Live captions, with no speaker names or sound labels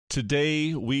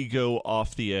Today we go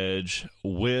off the edge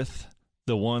with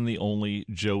the one, the only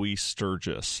Joey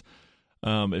Sturgis.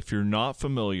 If you're not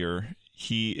familiar,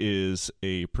 he is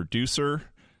a producer,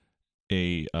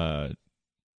 a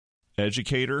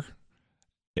educator,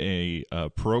 a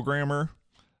programmer,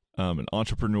 an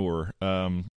entrepreneur,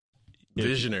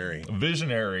 visionary.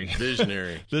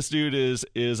 This dude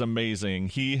is amazing.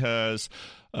 He has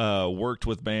worked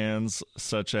with bands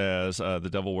such as The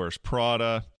Devil Wears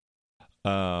Prada.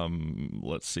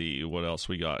 Let's see what else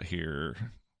we got here.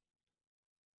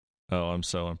 Oh, I'm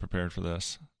so unprepared for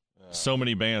this. So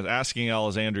many bands. Asking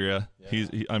Alexandria.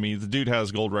 Yeah. The dude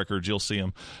has gold records. You'll see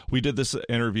him. We did this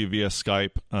interview via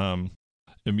Skype.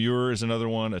 Amur is another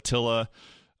one. Attila.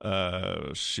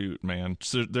 Shoot, man.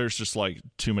 So there's just like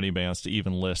too many bands to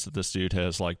even list that this dude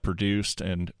has like produced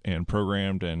and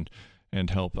programmed and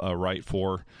help write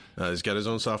for. He's got his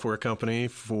own software company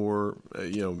for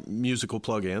musical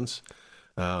plugins,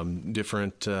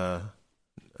 different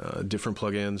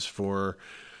plugins for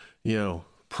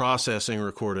processing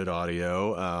recorded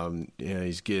audio.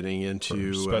 He's getting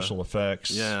into special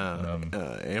effects.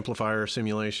 Amplifier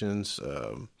simulations,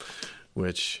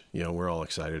 which we're all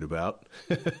excited about.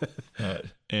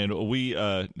 And we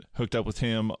hooked up with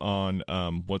him on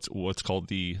what's called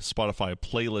the Spotify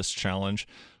Playlist Challenge,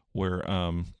 where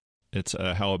it's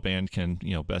how a band can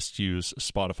best use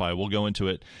Spotify. We'll go into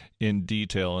it in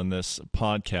detail in this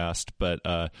podcast, but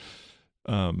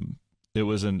it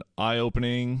was an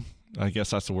eye-opening, I guess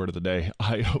that's the word of the day,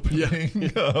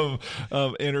 eye-opening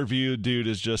interview. Dude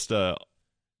is just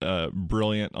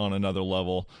brilliant on another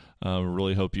level.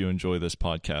 Really hope you enjoy this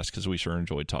podcast because we sure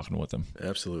enjoyed talking with him.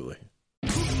 Absolutely.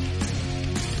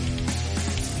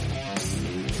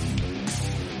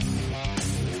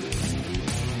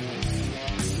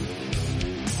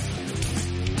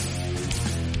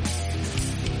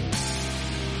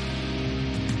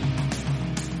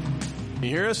 You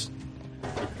hear us?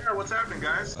 Yeah, what's happening,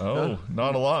 guys? Oh,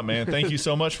 not a lot, man. Thank you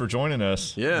so much for joining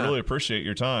us. Yeah. Really appreciate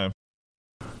your time.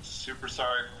 Super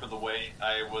sorry for the wait.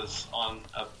 I was on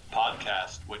a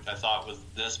podcast, which I thought was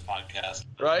this podcast.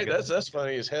 Right? That's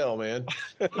funny as hell, man.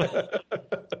 That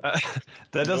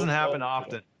doesn't happen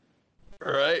often.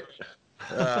 Right?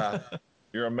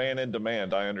 You're a man in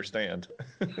demand, I understand.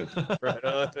 Right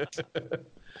on.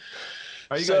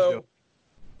 How you guys doing?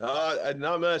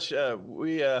 Not much.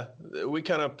 We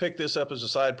kind of picked this up as a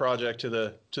side project to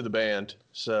the band,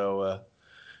 so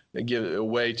give a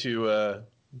way to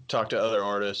talk to other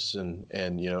artists and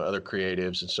other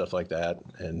creatives and stuff like that,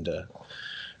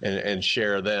 and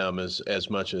share them as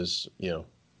much as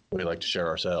we like to share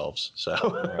ourselves.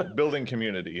 So building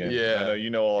community. And yeah, I know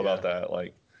you know all about that.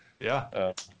 Like, yeah,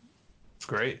 it's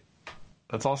great.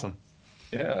 That's awesome.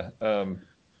 Yeah.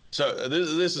 So this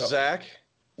is Zach.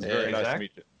 Very nice to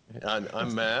meet you.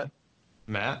 I'm Matt.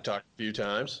 Matt. Talked a few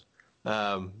times.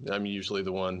 I'm usually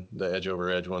the edge over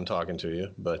edge one talking to you.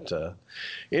 But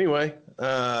anyway,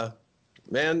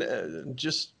 man,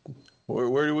 just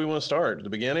where do we want to start? At the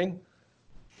beginning?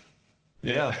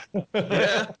 Yeah.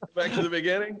 Yeah. Back to the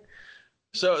beginning.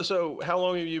 So how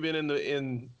long have you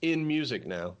been in music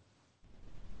now?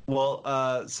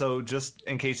 Well, so just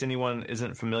in case anyone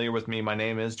isn't familiar with me, my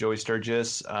name is Joey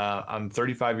Sturgis. I'm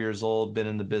 35 years old, been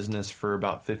in the business for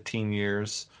about 15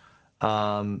 years.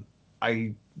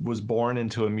 I was born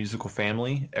into a musical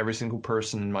family. Every single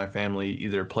person in my family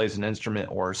either plays an instrument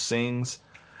or sings.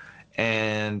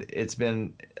 And it's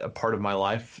been a part of my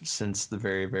life since the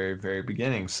very, very, very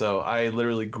beginning. So I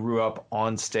literally grew up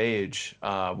on stage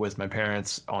with my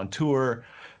parents on tour,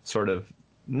 sort of.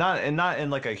 Not in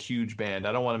like a huge band.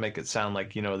 I don't want to make it sound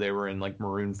like, they were in like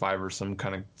Maroon 5 or some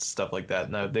kind of stuff like that.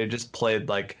 No, they just played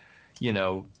like,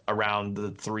 around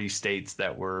the 3 states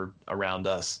that were around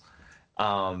us.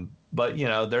 But,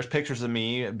 there's pictures of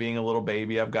me being a little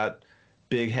baby. I've got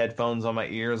big headphones on my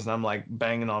ears and I'm like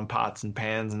banging on pots and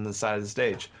pans in the side of the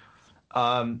stage.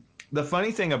 The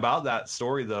funny thing about that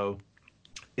story, though,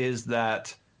 is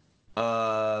that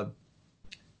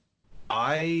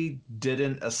I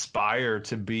didn't aspire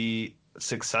to be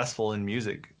successful in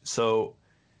music. So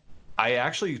I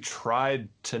actually tried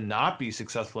to not be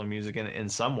successful in music in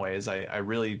some ways. I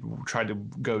really tried to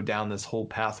go down this whole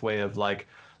pathway of like,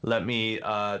 let me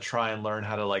try and learn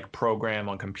how to like program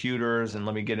on computers and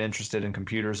let me get interested in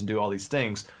computers and do all these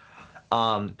things.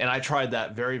 And I tried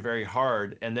that very, very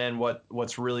hard. And then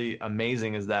what's really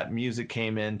amazing is that music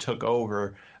came in, took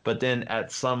over. But then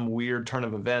at some weird turn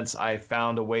of events, I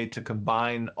found a way to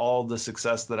combine all the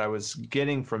success that I was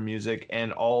getting from music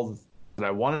and all that I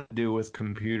wanted to do with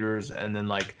computers and then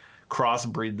like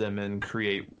crossbreed them and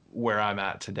create where I'm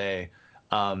at today.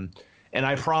 And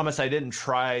I promise I didn't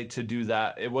try to do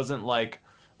that. It wasn't like,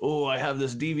 oh, I have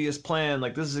this devious plan.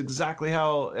 Like, this is exactly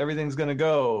how everything's going to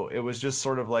go. It was just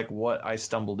sort of like what I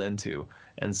stumbled into.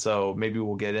 And so maybe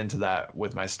we'll get into that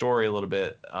with my story a little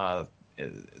bit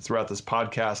throughout this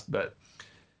podcast. But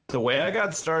the way I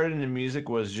got started in music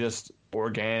was just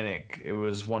organic. It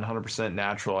was 100%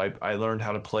 natural. I learned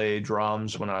how to play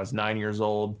drums when I was 9 years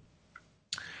old.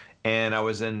 And I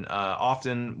was in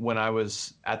often when I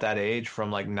was at that age,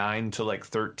 from like 9 to like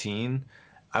 13,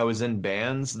 I was in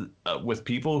bands with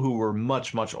people who were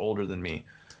much, much older than me.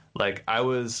 Like, I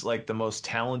was like the most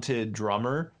talented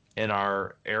drummer in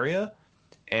our area.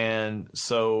 And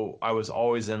so I was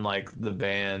always in like the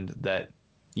band that,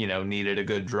 you know, needed a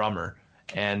good drummer.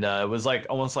 And it was like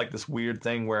almost like this weird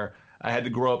thing where I had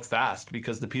to grow up fast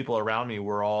because the people around me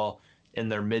were all in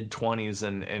their mid-20s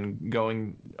and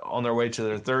going on their way to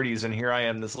their 30s, and here I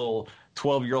am, this little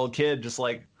 12-year-old kid, just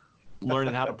like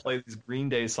learning how to play these Green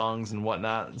Day songs and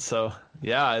whatnot. So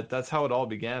yeah, that's how it all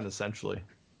began, essentially.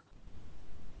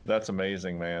 That's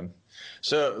amazing, man.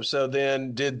 So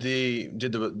then did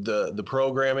the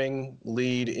programming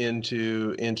lead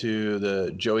into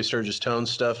the Joey Sturgis Tone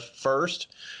stuff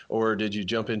first, or did you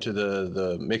jump into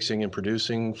the mixing and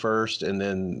producing first, and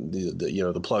then the you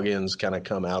know, the plugins kind of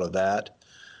come out of that?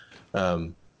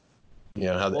 You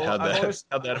know, how'd that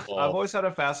evolve? I've always had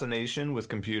a fascination with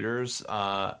computers,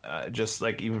 just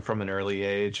like even from an early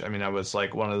age. I mean, I was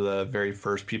like one of the very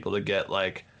first people to get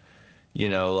like, you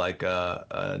know, like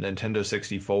a Nintendo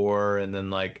 64, and then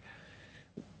like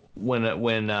when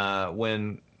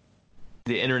the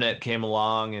internet came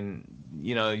along, and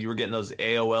you know, you were getting those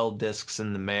AOL discs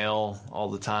in the mail all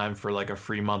the time for like a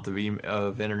free month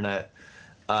of internet.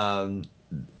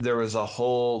 There was a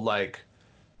whole like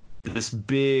this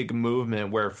big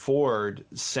movement where Ford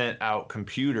sent out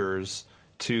computers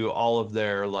to all of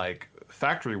their like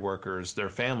factory workers, their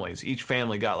families. Each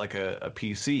family got like a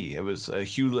PC. It was a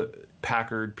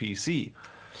Hewlett-Packard PC.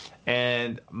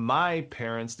 And my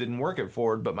parents didn't work at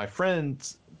Ford, but my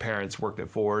friends' parents worked at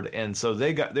Ford, and so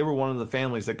they were one of the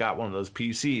families that got one of those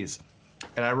PCs.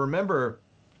 And I remember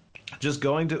just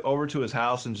going over to his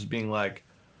house and just being like,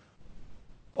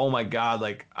 oh my God,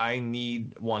 like I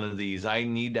need one of these. I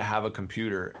need to have a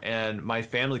computer. And my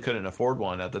family couldn't afford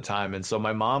one at the time. And so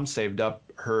my mom saved up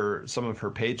some of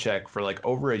her paycheck for like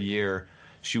over a year.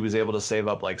 She was able to save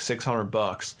up like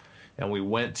 $600. And we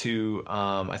went to,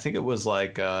 I think it was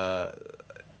like, I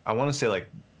want to say like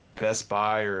Best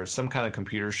Buy or some kind of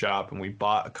computer shop. And we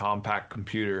bought a compact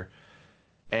computer,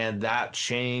 and that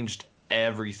changed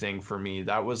everything for me.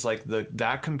 That was like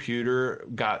that computer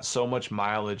got so much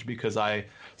mileage because I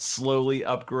slowly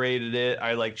upgraded it.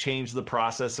 I like changed the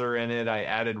processor in it. I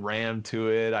added RAM to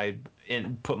it. I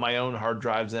put my own hard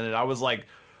drives in it. I was like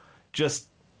just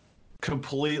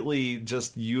completely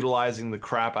just utilizing the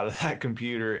crap out of that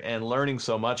computer and learning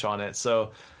so much on it.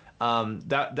 So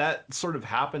that sort of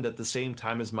happened at the same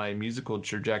time as my musical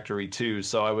trajectory too.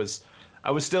 So I was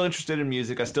still interested in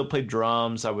music. I still played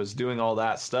drums. I was doing all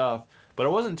that stuff, but I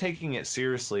wasn't taking it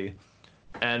seriously.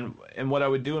 And what I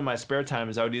would do in my spare time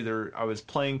is I was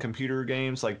playing computer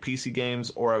games, like PC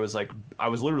games, or I was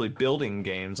literally building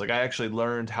games. Like, I actually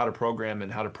learned how to program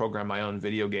and how to program my own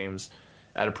video games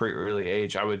at a pretty early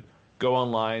age. I would go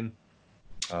online,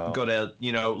 go to,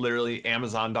 you know, literally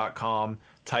Amazon.com,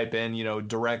 type in, you know,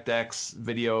 DirectX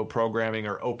video programming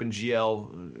or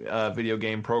OpenGL video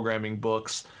game programming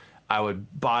books. I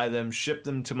would buy them, ship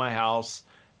them to my house.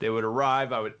 They would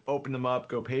arrive. I would open them up,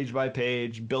 go page by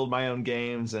page, build my own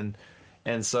games, and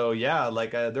so yeah,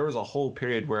 like there was a whole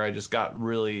period where I just got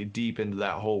really deep into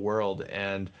that whole world.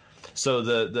 And so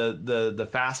the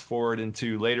fast forward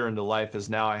into later into life is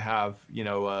now I have, you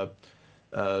know,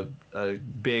 a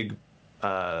big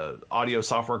audio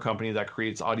software company that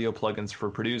creates audio plugins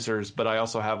for producers, but I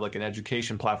also have like an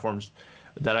education platform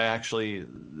that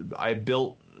I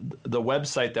built. The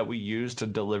website that we use to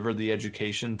deliver the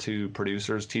education to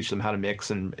producers, teach them how to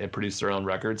mix and produce their own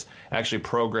records, I actually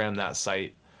programmed that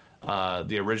site,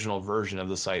 the original version of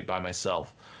the site, by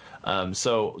myself.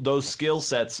 So those skill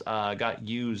sets got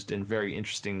used in very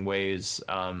interesting ways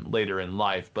later in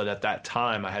life. But at that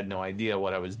time, I had no idea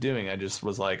what I was doing. I just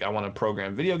was like, I want to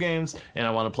program video games and I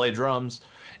want to play drums.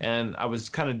 And I was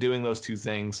kind of doing those two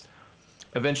things.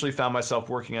 Eventually found myself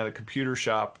working at a computer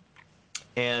shop,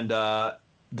 and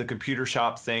the computer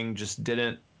shop thing just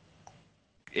didn't,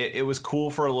 it was cool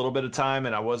for a little bit of time,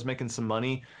 and I was making some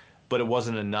money, but it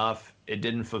wasn't enough. It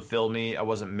didn't fulfill me. I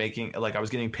wasn't making, like, I was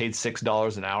getting paid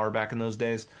 $6 an hour back in those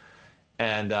days.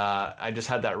 And I just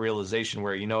had that realization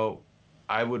where, you know,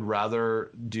 I would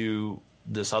rather do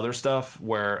this other stuff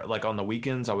where like on the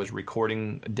weekends I was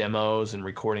recording demos and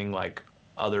recording like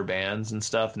other bands and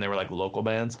stuff, and they were like local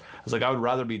bands. I was like, I would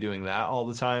rather be doing that all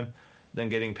the time than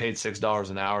getting paid $6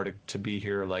 an hour to be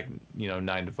here like,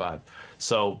 9 to 5.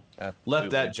 So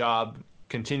left that job,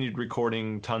 continued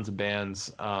recording tons of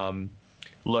bands, tons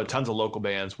of local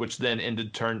bands, which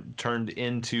then turned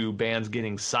into bands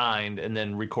getting signed and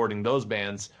then recording those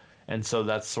bands. And so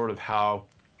that's sort of how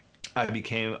I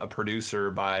became a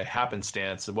producer by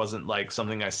happenstance. It wasn't like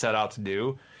something I set out to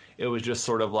do. It was just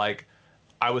sort of like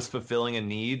I was fulfilling a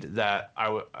need that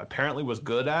apparently was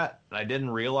good at, and I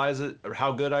didn't realize it or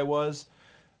how good I was.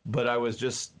 But I was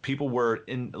just, people were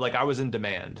in, like, I was in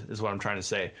demand is what I'm trying to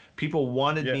say. People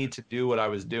wanted me to do what I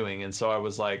was doing. And so I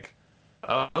was like,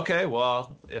 okay,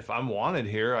 well, if I'm wanted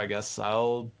here, I guess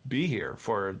I'll be here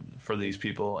for these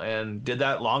people. And did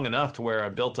that long enough to where I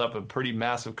built up a pretty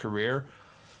massive career.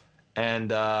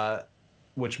 And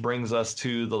which brings us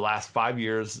to the last 5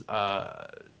 years,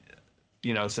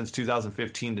 since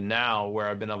 2015 to now, where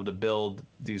I've been able to build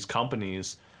these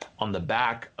companies on the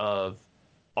back of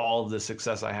all of the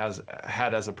success I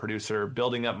had as a producer,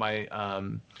 building up my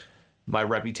my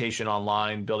reputation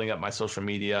online, building up my social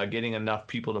media, getting enough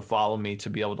people to follow me to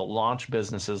be able to launch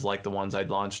businesses like the ones I'd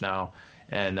launched now,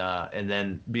 and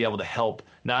then be able to help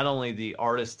not only the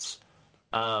artists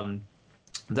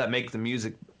that make the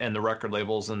music and the record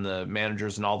labels and the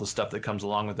managers and all the stuff that comes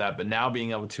along with that, but now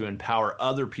being able to empower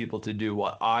other people to do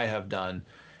what I have done.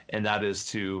 And that is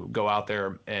to go out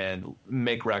there and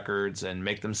make records and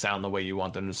make them sound the way you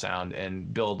want them to sound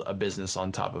and build a business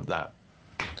on top of that.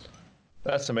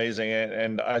 That's amazing.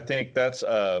 And I think that's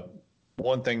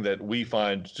one thing that we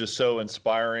find just so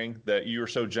inspiring, that you are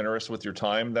so generous with your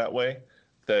time that way,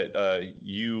 that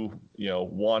you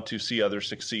want to see others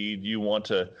succeed. You want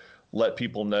to let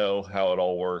people know how it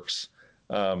all works.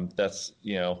 That's,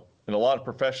 in a lot of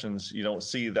professions, you don't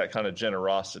see that kind of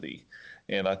generosity.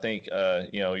 And I think,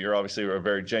 you're obviously a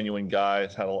very genuine guy,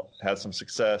 had some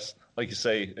success, like you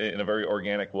say, in a very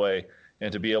organic way.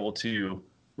 And to be able to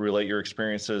relate your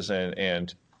experiences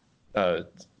and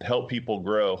help people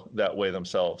grow that way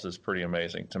themselves is pretty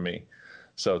amazing to me.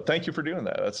 So thank you for doing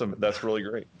that. That's really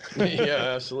great.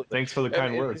 Yeah, absolutely. Thanks for the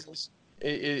kind words.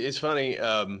 It's funny.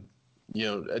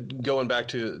 Going back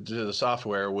to the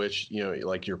software, which,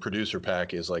 like your producer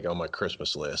pack is like on my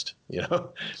Christmas list, already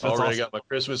awesome. Got my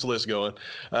Christmas list going.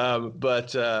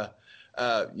 But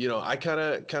I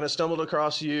kind of stumbled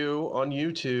across you on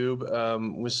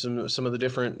YouTube with some of the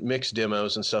different mix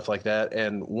demos and stuff like that.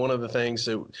 And one of the things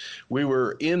that we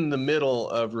were in the middle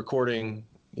of recording,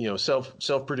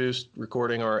 self-produced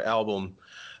recording our album.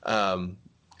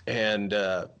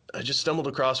 I just stumbled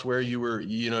across where you were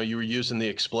using the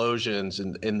explosions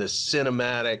and the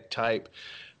cinematic type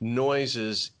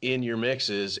noises in your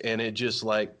mixes, and it just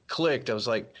like clicked. I was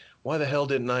like, why the hell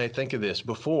didn't I think of this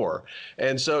before?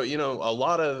 And so, a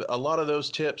lot of those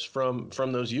tips from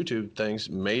those YouTube things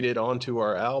made it onto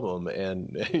our album,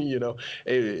 and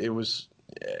it's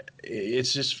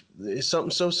something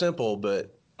so simple,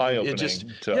 but eye-opening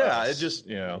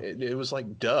it was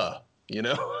like duh,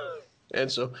 and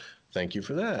so. Thank you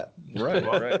for that. Right.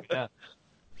 Yeah.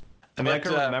 I mean, I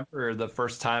can remember the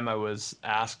first time I was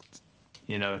asked,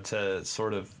 to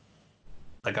sort of,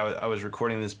 like I was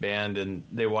recording this band and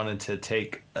they wanted to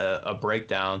take a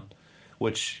breakdown,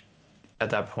 which at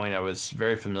that point I was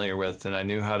very familiar with, and I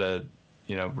knew how to,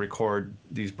 record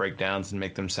these breakdowns and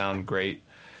make them sound great.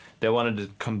 They wanted to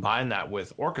combine that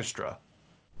with orchestra.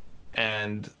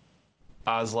 And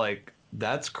I was like,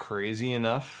 that's crazy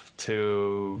enough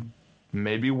to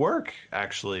maybe work,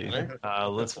 actually.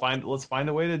 Let's find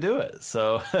a way to do it.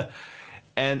 So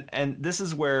and this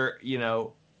is where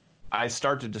I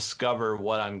start to discover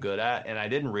what I'm good at, and I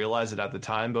didn't realize it at the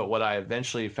time, but what I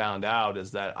eventually found out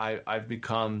is that I've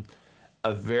become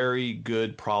a very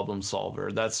good problem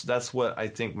solver. That's what I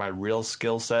think my real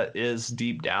skill set is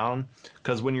deep down,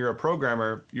 because when you're a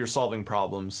programmer, you're solving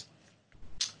problems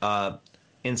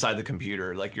inside the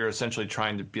computer. Like, you're essentially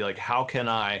trying to be like, how can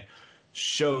I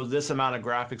show this amount of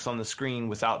graphics on the screen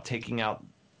without taking out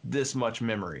this much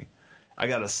memory? I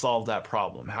got to solve that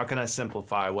problem. How can I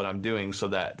simplify what I'm doing so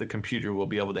that the computer will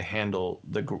be able to handle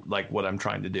what I'm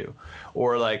trying to do?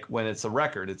 Or like when it's a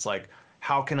record, it's like,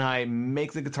 how can I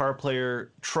make the guitar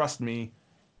player trust me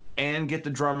and get the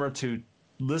drummer to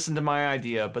listen to my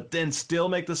idea, but then still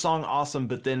make the song awesome,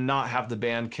 but then not have the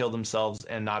band kill themselves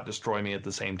and not destroy me at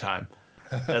the same time?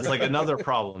 That's like another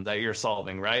problem that you're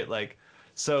solving, right? Like,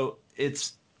 so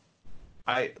it's,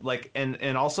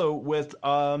 and also with,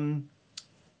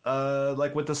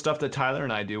 like with the stuff that Tyler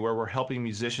and I do, where we're helping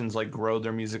musicians like grow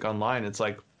their music online, it's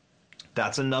like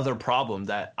that's another problem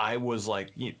that I was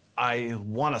like, I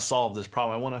want to solve this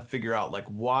problem. I want to figure out, like,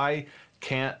 why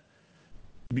can't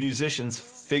musicians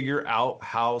figure out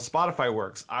how Spotify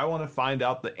works? I want to find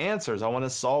out the answers. I want to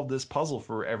solve this puzzle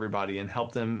for everybody and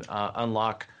help them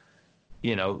unlock,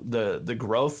 the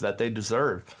growth that they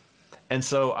deserve. And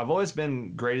so I've always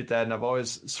been great at that, and I've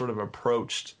always sort of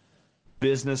approached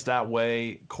business that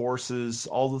way. Courses,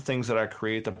 all the things that I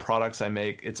create, the products I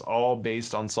make, it's all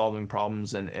based on solving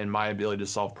problems and my ability to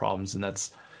solve problems. And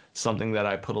that's something that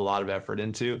I put a lot of effort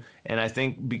into. And I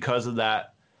think because of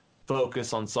that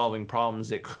focus on solving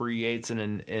problems, it creates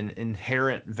an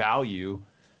inherent value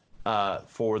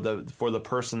for the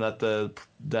person that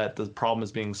the problem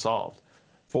is being solved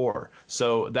for.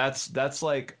 So that's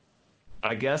like,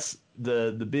 I guess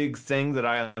the big thing that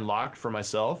I unlocked for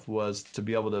myself was to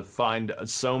be able to find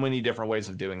so many different ways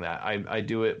of doing that. I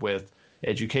do it with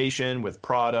education, with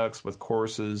products, with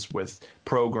courses, with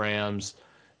programs,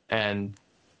 and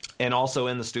also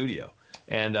in the studio.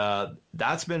 And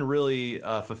that's been really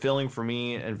fulfilling for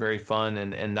me and very fun.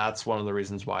 And that's one of the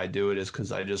reasons why I do it, is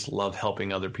because I just love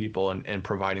helping other people and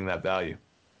providing that value.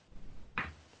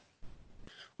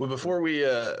 Well, before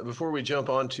we jump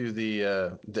onto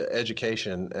the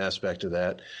education aspect of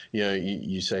that,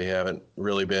 you say you haven't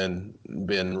really been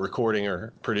recording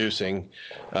or producing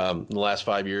in the last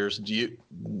 5 years. Do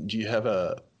you have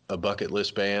a bucket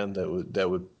list band that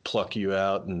would pluck you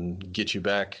out and get you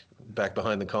back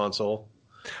behind the console?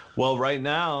 Well, right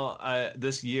now,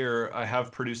 this year, I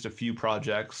have produced a few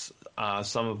projects,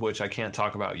 some of which I can't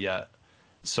talk about yet.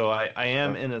 So I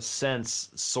am, in a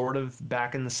sense, sort of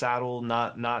back in the saddle,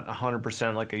 not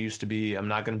 100% like I used to be. I'm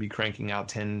not going to be cranking out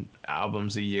 10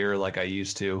 albums a year like I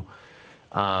used to.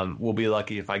 We'll be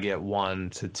lucky if I get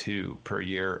 1 to 2 per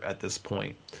year at this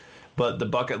point. But the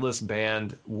bucket list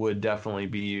band would definitely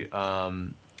be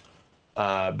Between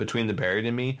the Buried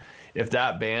and Me. If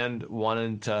that band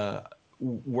wanted to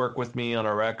work with me on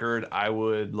a record, I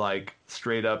would like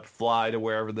straight up fly to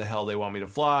wherever the hell they want me to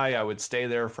fly. I would stay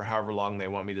there for however long they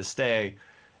want me to stay,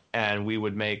 and we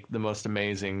would make the most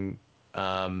amazing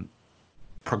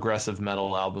progressive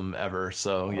metal album ever.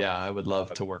 So yeah, I would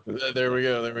love to work with There we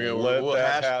go. Let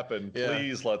that happen. Yeah.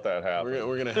 Please let that happen.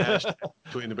 We're gonna hash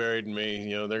Between the Buried and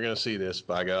Me. They're gonna see this,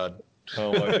 by God.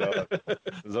 Oh my God.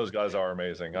 Those guys are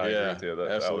amazing. I agree with you.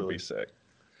 That would be sick.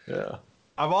 Yeah.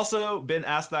 I've also been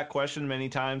asked that question many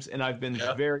times, and I've been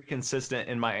very consistent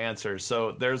in my answers.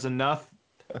 So there's enough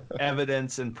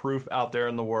evidence and proof out there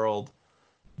in the world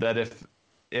that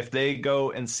if they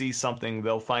go and see something,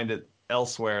 they'll find it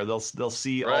elsewhere. They'll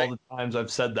see all the times I've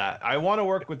said that. I want to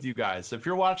work with you guys. If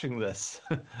you're watching this,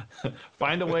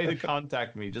 find a way to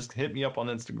contact me. Just hit me up on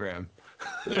Instagram.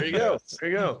 There you go. There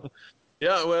you go.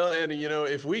 Yeah, well, and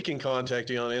if we can contact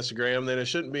you on Instagram, then it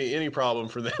shouldn't be any problem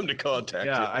for them to contact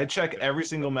you. Yeah, I check every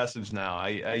single message now.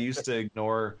 I used to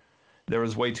ignore, there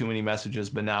was way too many messages,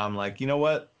 but now I'm like, you know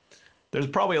what? There's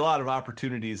probably a lot of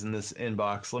opportunities in this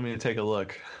inbox. Let me take a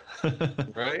look.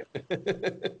 Right?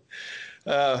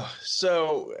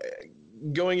 So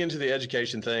going into the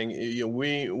education thing,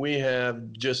 we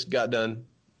have just got done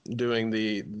doing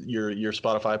your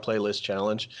Spotify playlist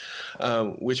challenge,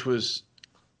 which was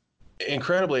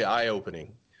incredibly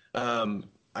eye-opening.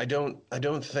 I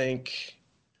don't think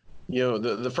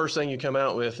the first thing you come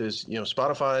out with is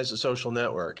Spotify is a social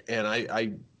network, and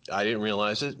I didn't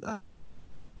realize it.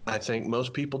 I think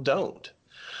most people don't.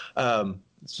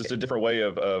 It's just a different way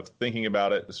of thinking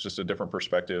about it. It's just a different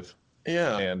perspective.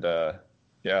 Yeah, and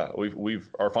we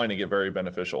are finding it very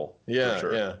beneficial. Yeah, for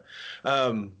sure.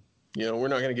 Yeah. We're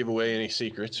not going to give away any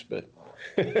secrets, but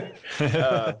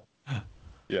yeah.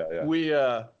 We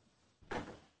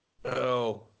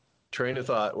train of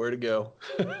thought. Where to go?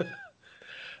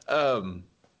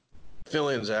 Fill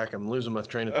in, Zach. I'm losing my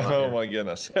train of thought. Oh, my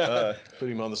goodness. Put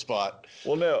him on the spot.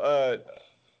 Well, no.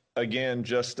 Again,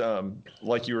 just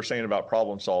like you were saying about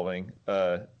problem solving,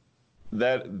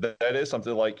 that is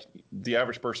something like the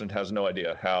average person has no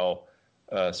idea how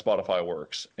Spotify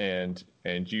works, and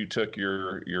you took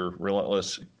your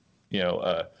relentless,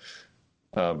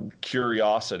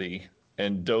 curiosity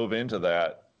and dove into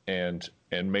that and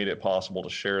made it possible to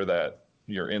share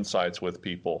your insights with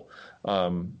people.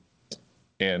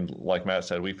 And like Matt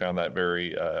said, we found that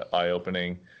very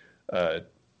eye-opening.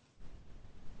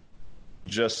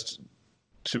 Just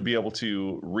to be able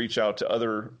to reach out to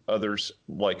others,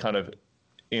 like kind of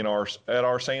at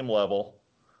our same level,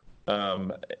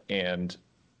 and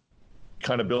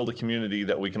kind of build a community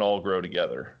that we can all grow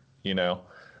together.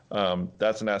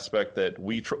 That's an aspect that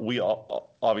we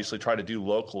obviously try to do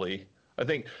locally.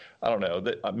 I don't know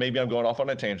that maybe I'm going off on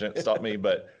a tangent. Stop me,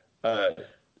 but a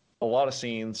lot of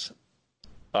scenes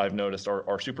I've noticed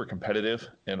are super competitive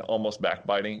and almost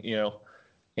backbiting,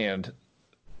 and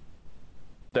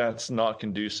that's not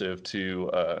conducive to,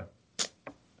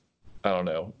 I don't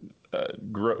know,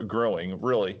 growing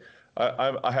really.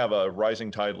 I have a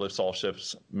rising tide lifts all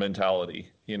ships mentality,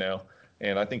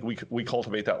 and I think we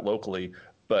cultivate that locally.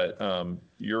 But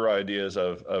your ideas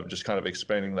of just kind of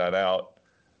expanding that out.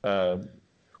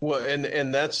 Well,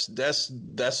 and that's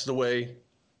the way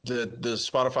the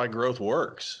Spotify growth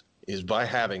works, is by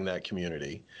having that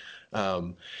community.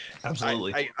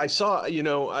 Absolutely. I saw,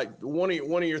 one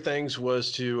of your things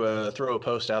was to throw a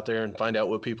post out there and find out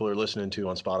what people are listening to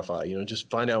on Spotify. Just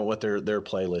find out what their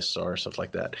playlists are, stuff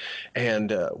like that.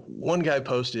 And one guy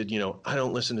posted, I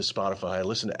don't listen to Spotify. I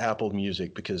listen to Apple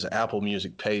Music because Apple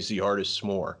Music pays the artists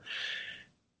more.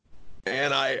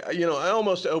 And I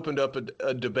almost opened up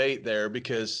a debate there,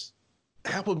 because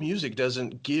Apple Music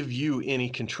doesn't give you any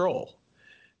control.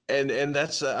 And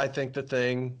that's, I think, the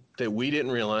thing that we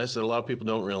didn't realize, that a lot of people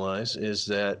don't realize, is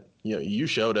that, you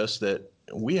showed us that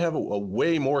we have a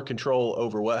way more control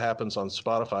over what happens on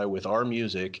Spotify with our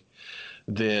music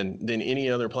than any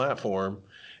other platform.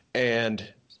 And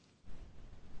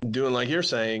doing like you're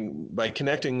saying, by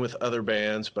connecting with other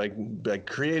bands, by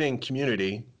creating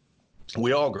community,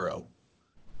 we all grow.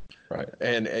 Right.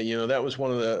 And that was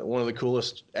one of the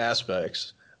coolest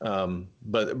aspects.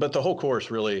 But the whole course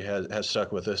really has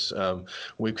stuck with us.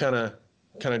 We've kind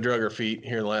of drug our feet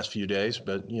here in the last few days,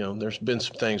 but there's been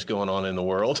some things going on in the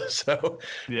world. So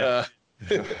yeah,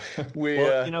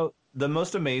 well, the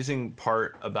most amazing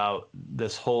part about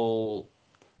this whole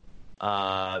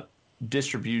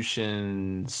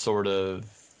distribution sort of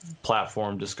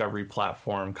discovery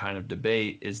platform kind of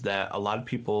debate is that a lot of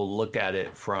people look at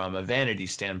it from a vanity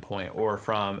standpoint, or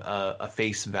from a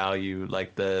face value,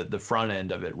 like the front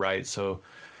end of it, right? So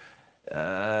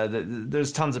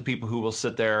there's tons of people who will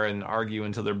sit there and argue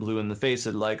until they're blue in the face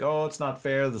at, like, oh, it's not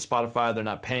fair, the Spotify, they're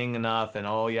not paying enough, and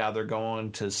oh yeah, they're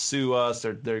going to sue us,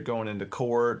 they're going into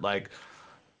court, like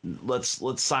let's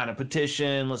sign a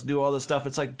petition, let's do all this stuff.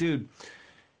 It's like, dude,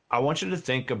 I want you to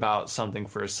think about something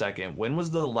for a second. When was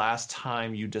the last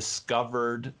time you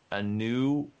discovered a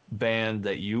new band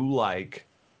that you like,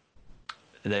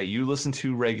 that you listen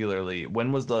to regularly?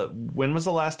 When was the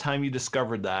last time you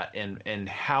discovered that, and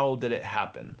how did it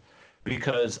happen?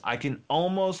 Because I can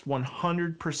almost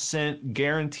 100%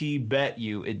 guarantee, bet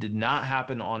you, it did not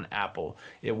happen on Apple.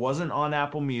 It wasn't on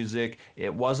Apple Music.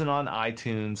 It wasn't on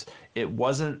iTunes. It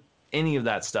wasn't any of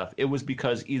that stuff. It was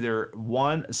because either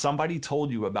one, somebody told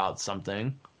you about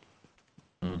something,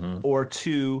 or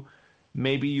two,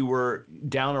 maybe you were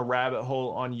down a rabbit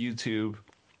hole on YouTube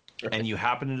and you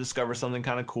happened to discover something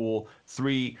kind of cool.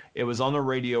 Three, it was on the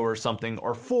radio or something.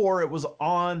 Or four, it was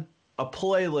on a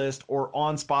playlist or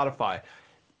on Spotify.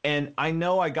 And I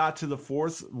know I got to the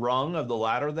fourth rung of the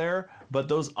ladder there, but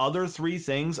those other three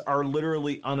things are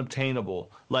literally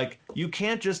unobtainable. Like, you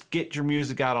can't just get your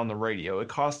music out on the radio. It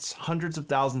costs hundreds of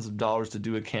thousands of dollars to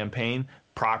do a campaign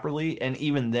properly, and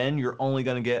even then you're only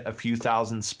going to get a few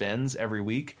thousand spins every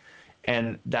week.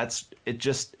 And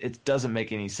it doesn't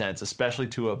make any sense, especially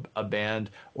to a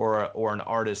band or an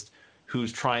artist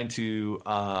who's trying to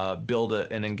build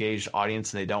an engaged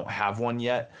audience and they don't have one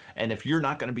yet. And if you're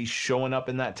not going to be showing up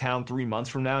in that town 3 months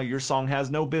from now, your song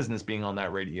has no business being on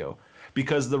that radio.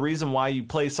 Because the reason why you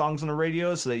play songs on the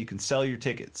radio is so that you can sell your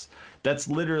tickets. That's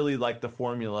literally like the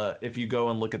formula. If you go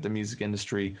and look at the music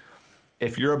industry,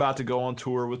 if you're about to go on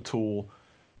tour with Tool,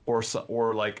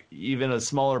 or like even a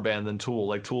smaller band than Tool,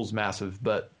 like Tool's massive,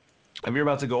 but if you're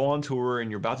about to go on tour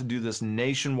and you're about to do this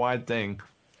nationwide thing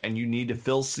and you need to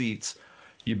fill seats,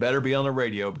 you better be on the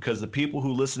radio, because the people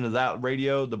who listen to that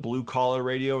radio, the blue collar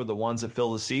radio, are the ones that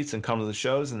fill the seats and come to the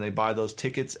shows, and they buy those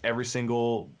tickets every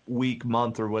single week,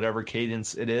 month, or whatever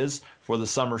cadence it is for the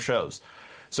summer shows.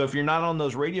 So if you're not on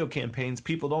those radio campaigns,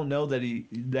 people don't know that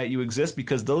you exist,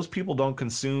 because those people don't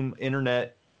consume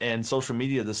internet and social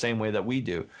media the same way that we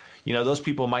do. Those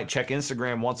people might check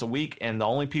Instagram once a week, and the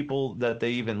only people that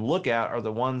they even look at are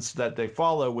the ones that they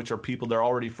follow, which are people they're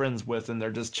already friends with, and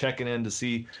they're just checking in to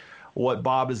see what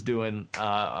Bob is doing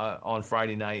on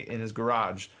Friday night in his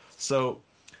garage. So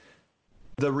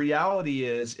the reality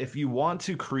is, if you want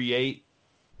to create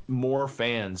more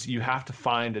fans, you have to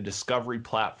find a discovery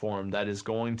platform that is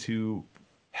going to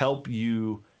help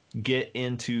you get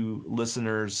into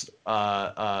listeners'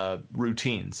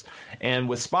 routines. And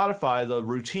with Spotify, the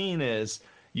routine is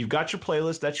you've got your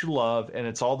playlist that you love, and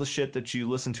it's all the shit that you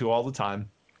listen to all the time.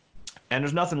 And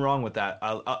there's nothing wrong with that.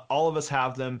 All of us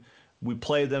have them. We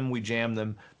play them, we jam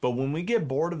them. But when we get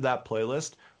bored of that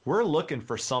playlist, we're looking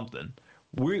for something.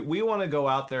 We want to go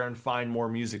out there and find more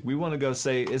music. We want to go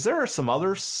say, is there some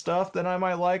other stuff that I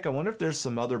might like? I wonder if there's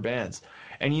some other bands.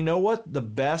 And you know what the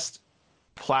best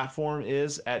platform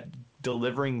is at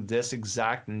delivering this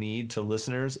exact need to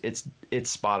listeners? It's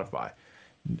Spotify.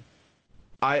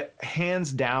 I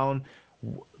hands down,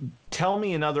 tell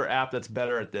me another app that's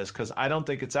better at this, because I don't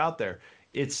think it's out there.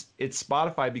 It's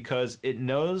Spotify, because it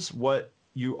knows what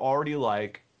you already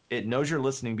like. It knows your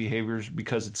listening behaviors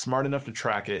because it's smart enough to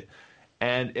track it.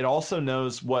 And it also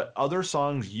knows what other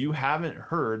songs you haven't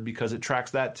heard because it tracks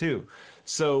that too.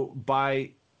 So by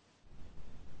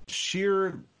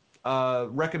sheer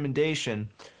recommendation,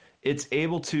 it's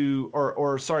able to,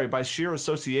 or sorry, by sheer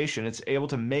association, it's able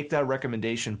to make that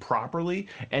recommendation properly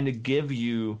and to give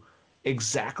you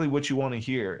exactly what you want to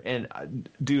hear. And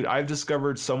dude, I've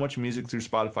discovered so much music through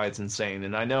Spotify. It's insane.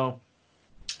 And I know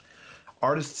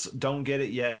artists don't get it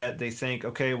yet. They think,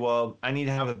 okay, well, I need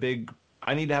to have a big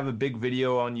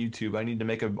video on YouTube. I need to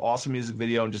make an awesome music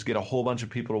video and just get a whole bunch of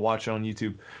people to watch it on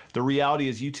YouTube. The reality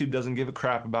is YouTube doesn't give a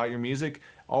crap about your music.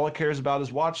 All it cares about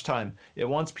is watch time. It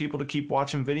wants people to keep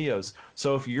watching videos.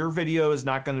 So if your video is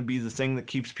not going to be the thing that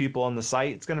keeps people on the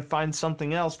site, it's going to find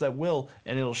something else that will,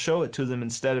 and it'll show it to them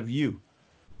instead of you.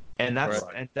 And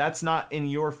that's not in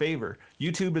your favor.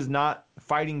 YouTube is not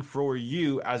fighting for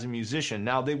you as a musician.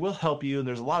 Now, they will help you, and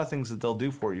there's a lot of things that they'll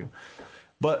do for you.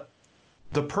 But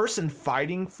the person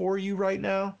fighting for you right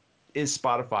now is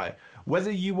Spotify.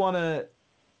 Whether you want to,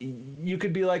 you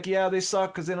could be like, yeah, they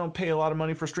suck because they don't pay a lot of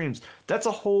money for streams. That's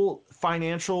a whole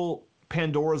financial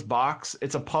Pandora's box.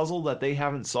 It's a puzzle that they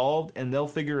haven't solved, and they'll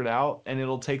figure it out, and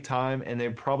it'll take time, and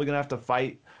they're probably going to have to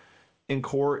fight in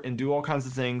court and do all kinds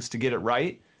of things to get it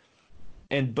right.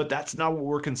 But that's not what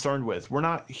we're concerned with. We're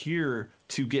not here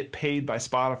to get paid by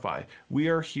Spotify. We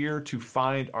are here to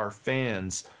find our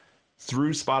fans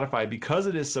through Spotify, because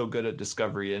it is so good at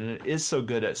discovery and it is so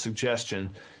good at suggestion,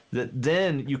 that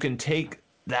then you can take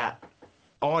that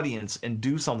audience and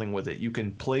do something with it. You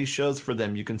can play shows for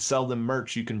them. You can sell them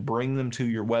merch. You can bring them to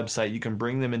your website. You can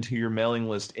bring them into your mailing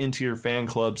list, into your fan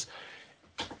clubs,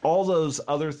 all those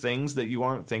other things that you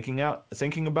aren't thinking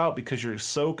about because you're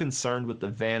so concerned with the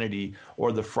vanity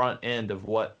or the front end of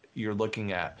what you're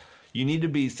looking at. You need to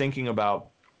be thinking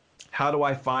about, how do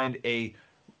I find a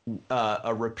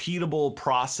repeatable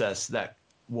process that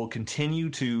will continue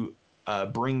to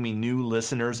bring me new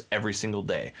listeners every single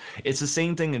day. It's the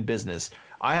same thing in business.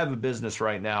 I have a business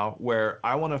right now where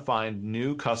I want to find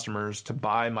new customers to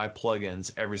buy my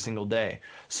plugins every single day.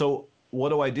 So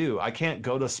what do? I can't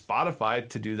go to Spotify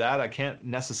to do that. I can't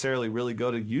necessarily really go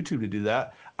to YouTube to do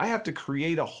that. I have to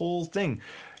create a whole thing.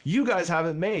 You guys have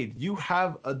it made.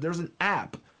 There's an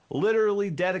app literally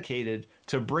dedicated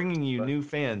to bringing you new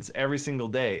fans every single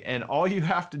day, and all you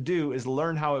have to do is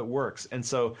learn how it works. And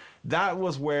so that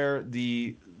was where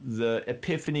the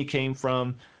epiphany came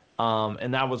from,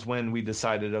 and that was when we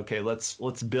decided, okay,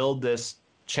 let's build this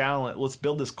challenge, let's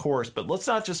build this course, but let's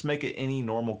not just make it any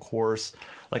normal course.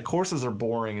 Like, courses are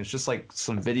boring. It's just like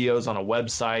some videos on a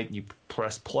website. You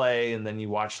press play and then you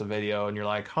watch the video and you're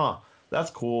like, huh,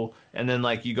 that's cool, and then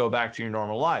like you go back to your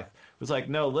normal life. It was like,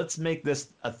 no, let's make this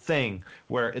a thing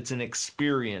where it's an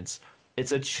experience.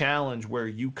 It's a challenge where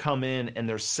you come in and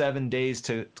there's 7 days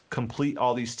to complete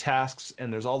all these tasks,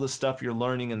 and there's all this stuff you're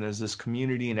learning, and there's this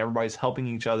community and everybody's helping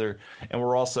each other, and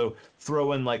we're also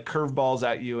throwing like curveballs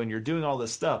at you and you're doing all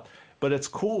this stuff. But it's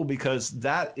cool because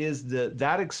that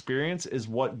experience is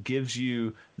what gives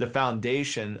you the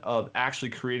foundation of actually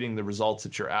creating the results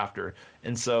that you're after.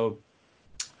 And so,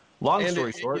 long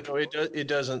story short, it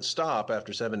doesn't stop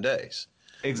after 7 days.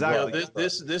 Exactly.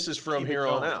 This is from here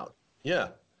on out. Yeah.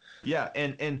 Yeah,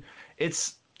 and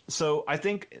it's, so I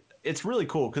think it's really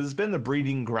cool because it's been the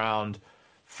breeding ground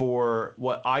for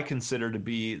what I consider to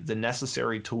be the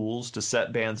necessary tools to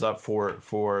set bands up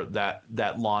for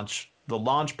that launch, the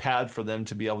launch pad for them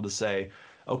to be able to say,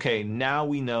 okay, now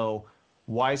we know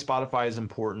why Spotify is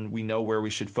important. We know where we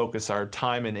should focus our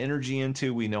time and energy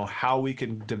into. We know how we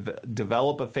can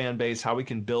develop a fan base, how we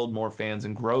can build more fans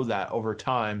and grow that over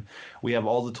time. We have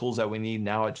all the tools that we need.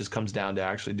 Now it just comes down to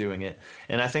actually doing it.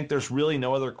 And I think there's really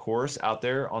no other course out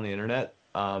there on the internet.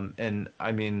 And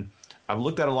I mean, I've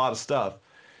looked at a lot of stuff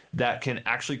that can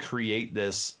actually create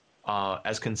this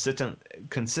as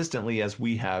consistently as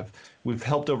we have. We've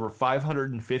helped over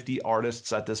 550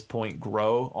 artists at this point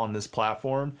grow on this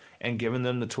platform and given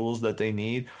them the tools that they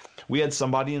need. We had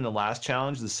somebody in the last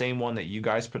challenge, the same one that you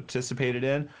guys participated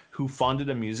in, who funded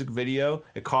a music video.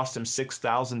 It cost him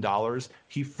 $6,000.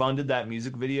 He funded that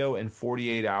music video in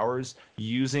 48 hours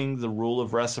using the rule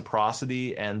of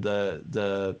reciprocity and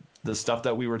the the stuff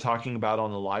that we were talking about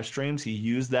on the live streams. He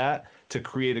used that to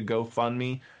create a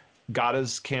GoFundMe, got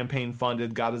his campaign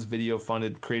funded, got his video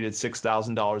funded, created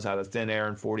 $6,000 out of thin air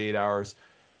in 48 hours,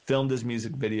 filmed his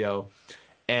music video,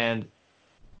 and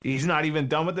he's not even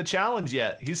done with the challenge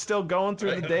yet. He's still going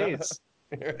through the days.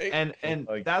 Right. And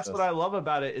that's what I love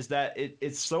about it, is that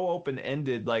it's so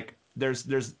open-ended. Like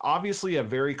there's obviously a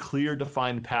very clear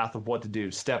defined path of what to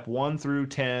do. Step 1 through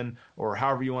 10, or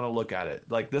however you want to look at it.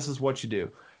 Like, this is what you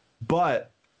do.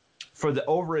 But for the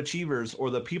overachievers, or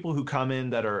the people who come in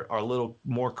that are a little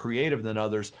more creative than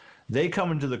others, they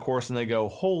come into the course and they go,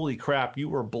 holy crap, you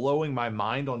were blowing my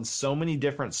mind on so many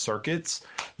different circuits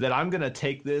that I'm going to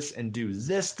take this and do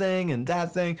this thing and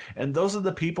that thing. And those are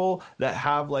the people that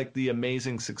have like the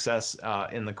amazing success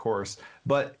in the course.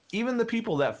 But even the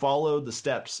people that follow the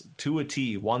steps to a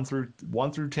T, 1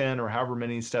 through 10, or however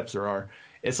many steps there are,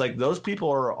 it's like those people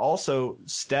are also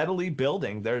steadily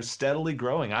building. They're steadily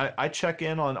growing. I check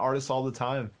in on artists all the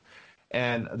time.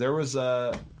 And there was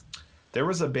a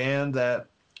band that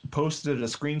posted a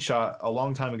screenshot a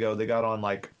long time ago. They got on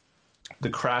like the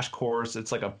Crash Course.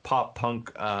 It's like a pop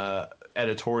punk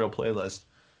editorial playlist.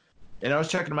 And I was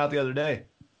checking them out the other day.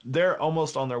 They're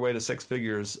almost on their way to 6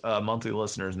 figures monthly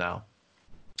listeners now.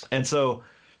 And so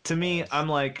to me, I'm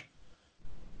like,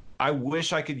 I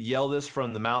wish I could yell this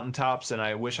from the mountaintops, and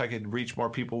I wish I could reach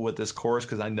more people with this course,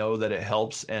 because I know that it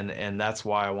helps, and that's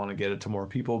why I want to get it to more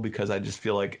people, because I just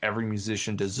feel like every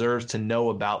musician deserves to know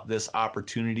about this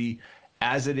opportunity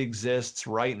as it exists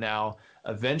right now.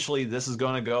 Eventually, this is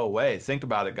going to go away. Think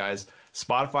about it, guys.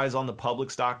 Spotify's on the public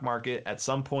stock market. At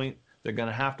some point, they're going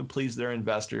to have to please their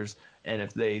investors, and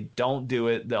if they don't do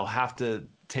it, they'll have to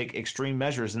take extreme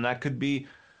measures, and that could be,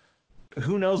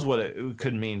 who knows what it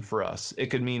could mean for us. It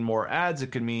could mean more ads.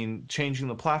 It could mean changing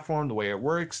the platform, the way it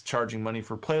works, charging money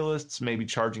for playlists, maybe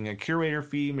charging a curator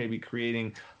fee, maybe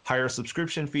creating higher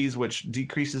subscription fees, which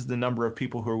decreases the number of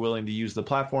people who are willing to use the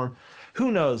platform.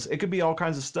 Who knows? It could be all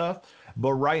kinds of stuff.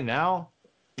 But right now,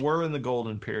 we're in the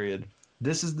golden period.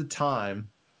 This is the time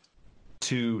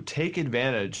to take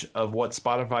advantage of what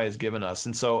Spotify has given us.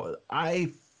 And so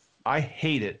I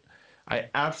hate it. I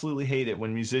absolutely hate it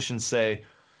when musicians say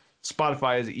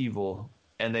Spotify is evil,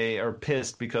 and they are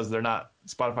pissed because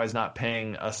Spotify's not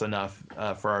paying us enough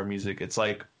for our music. It's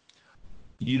like,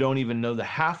 you don't even know the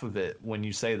half of it when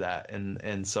you say that.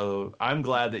 And so I'm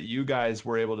glad that you guys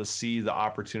were able to see the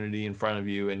opportunity in front of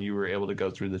you, and you were able to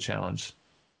go through the challenge.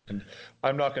 And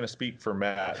I'm not going to speak for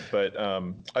Matt, but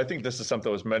I think this is something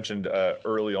that was mentioned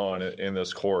early on in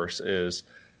this course, is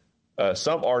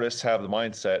some artists have the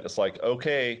mindset. It's like,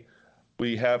 okay,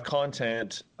 we have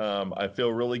content. I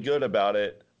feel really good about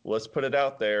it. Let's put it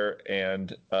out there.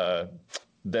 And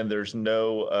then there's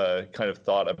no kind of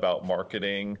thought about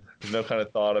marketing. There's no kind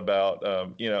of thought about,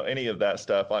 any of that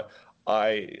stuff.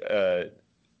 I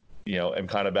am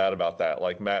kind of bad about that.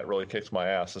 Like, Matt really kicks my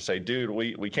ass to say, dude,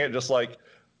 we can't just like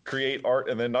create art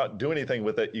and then not do anything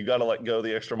with it. You got to let go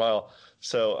the extra mile.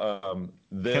 So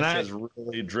this has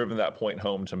really driven that point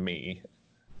home to me.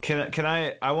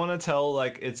 I want to tell,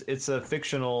 like, it's a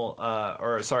fictional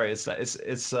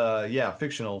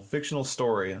fictional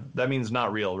story. That means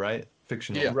not real, right?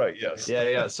 Fictional. Yeah, right. Yes.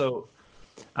 Yeah. So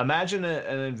imagine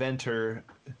an inventor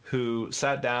who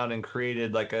sat down and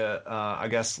created like I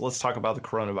guess let's talk about the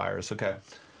coronavirus. Okay.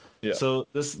 Yeah. So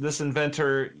this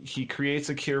inventor, he creates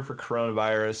a cure for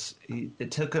coronavirus.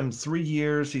 It took him 3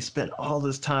 years. He spent all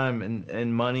this time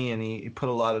and money, and he put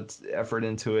a lot of effort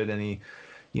into it, and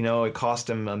it cost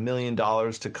him $1 million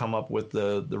to come up with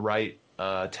the right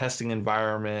testing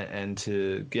environment and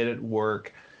to get it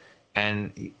work.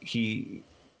 And he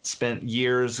spent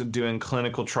years doing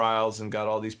clinical trials and got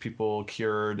all these people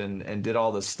cured and did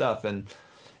all this stuff. And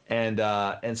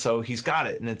so he's got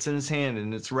it, and it's in his hand,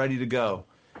 and it's ready to go.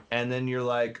 And then you're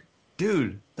like,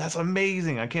 dude, that's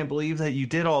amazing. I can't believe that you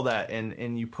did all that.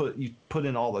 And you put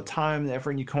in all the time and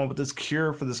effort, and you come up with this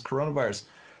cure for this coronavirus.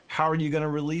 How are you going to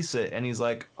release it? And he's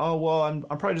like, oh, well, I'm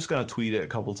probably just going to tweet it a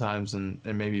couple times and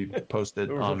maybe post it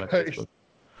on my Facebook.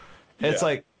 It's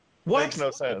like, what? Makes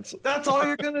no sense. That's all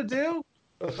you're going to do?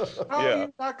 How are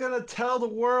you not going to tell the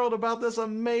world about this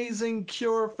amazing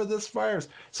cure for this virus?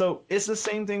 So it's the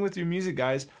same thing with your music,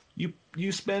 guys.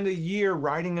 You spend a year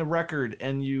writing a record,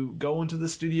 and you go into the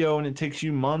studio, and it takes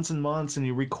you months and months, and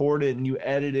you record it, and you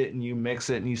edit it, and you mix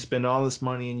it, and you spend all this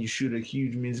money, and you shoot a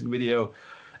huge music video.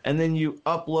 And then you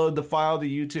upload the file to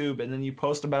YouTube, and then you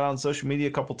post about it on social media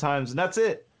a couple times, and that's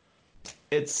it.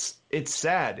 It's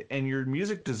sad, and your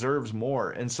music deserves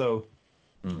more. And so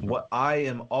what I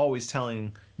am always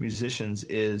telling musicians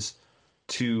is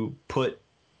to put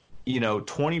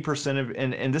 20% of,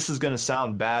 and this is going to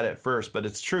sound bad at first, but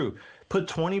it's true. Put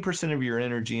 20% of your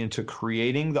energy into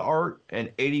creating the art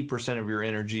and 80% of your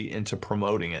energy into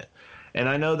promoting it. And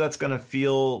I know that's going to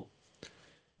feel,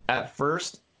 at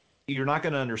first, you're not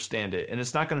going to understand it, and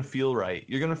it's not going to feel right.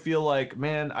 You're going to feel like,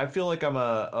 man, I feel like I'm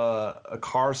a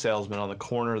car salesman on the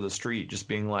corner of the street, just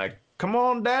being like, come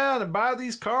on down and buy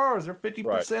these cars. They're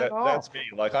 50% off. That's me.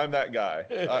 Like, I'm that guy.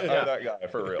 I'm that guy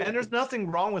for real. And there's nothing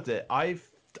wrong with it. I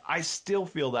still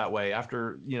feel that way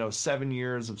after 7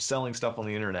 years of selling stuff on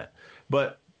the internet.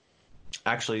 But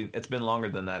actually, it's been longer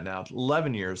than that now.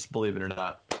 11 years, believe it or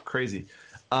not. Crazy.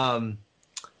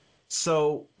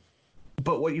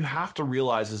 But what you have to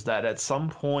realize is that at some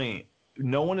point,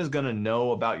 no one is going to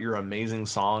know about your amazing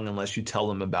song unless you tell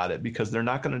them about it, because they're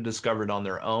not going to discover it on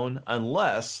their own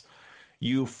unless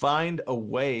you find a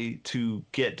way to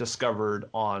get discovered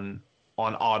on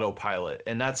autopilot.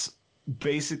 And that's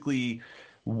basically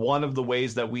one of the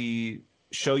ways that we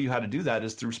show you how to do that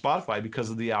is through Spotify,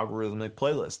 because of the algorithmic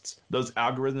playlists. Those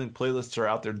algorithmic playlists are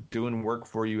out there doing work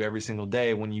for you every single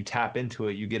day. When you tap into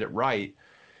it, you get it right,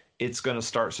 it's going to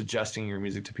start suggesting your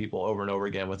music to people over and over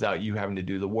again without you having to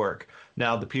do the work.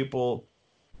 Now, the people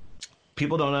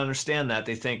don't understand that.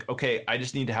 They think, okay, I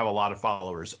just need to have a lot of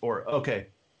followers, or okay,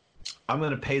 I'm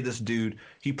going to pay this dude.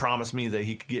 He promised me that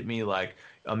he could get me like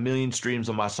 1 million streams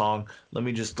on my song. Let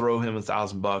me just throw him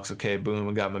 $1,000. Okay, boom,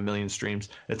 I got my 1 million streams.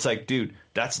 It's like, dude,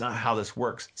 that's not how this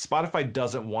works. Spotify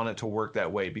doesn't want it to work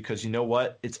that way, because you know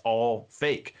what? It's all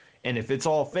fake. And if it's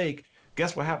all fake,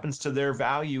 guess what happens to their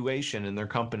valuation in their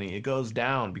company? It goes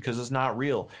down because it's not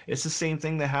real. It's the same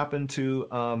thing that happened to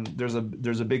there's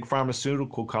a big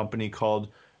pharmaceutical company called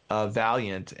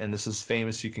Valiant, and this is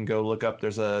famous. You can go look up.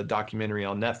 There's a documentary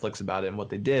on Netflix about it. And what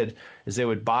they did is they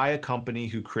would buy a company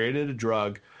who created a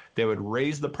drug. They would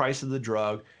raise the price of the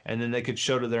drug, and then they could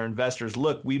show to their investors,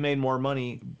 look, we made more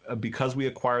money because we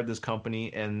acquired this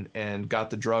company and got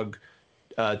the drug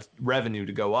revenue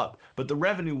to go up. But the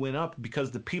revenue went up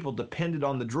because the people depended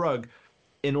on the drug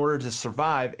in order to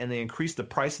survive, and they increased the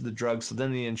price of the drug, so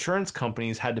then the insurance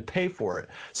companies had to pay for it.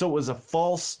 So it was a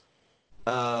false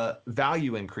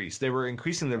value increase. They were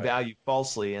increasing their value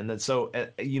falsely, and then so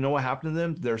you know what happened to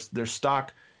them? Their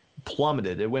stock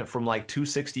plummeted. It went from like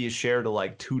 $2.60 a share to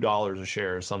like $2 a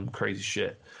share or some crazy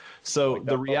shit. So like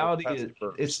the reality is,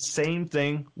 it's the same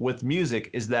thing with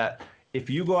music, is that if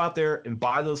you go out there and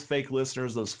buy those fake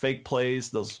listeners, those fake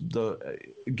plays,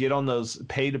 get on those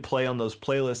pay to play on those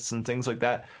playlists and things like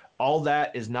that, all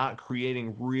that is not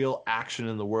creating real action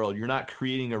in the world. You're not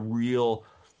creating a real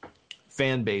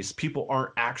fan base. People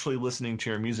aren't actually listening to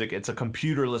your music. It's a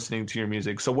computer listening to your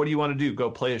music. So what do you want to do? Go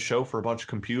play a show for a bunch of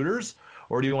computers?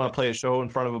 Or do you want to play a show in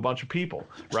front of a bunch of people?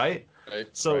 Right?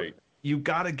 So you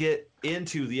got to get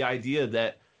into the idea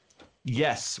that,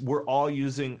 yes, we're all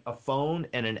using a phone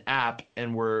and an app,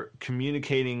 and we're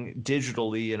communicating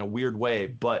digitally in a weird way.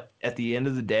 But at the end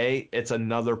of the day, it's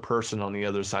another person on the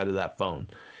other side of that phone.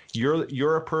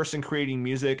 You're a person creating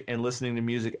music and listening to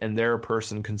music, and they're a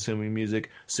person consuming music.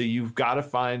 So you've got to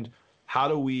find, how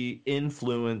do we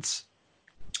influence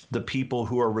the people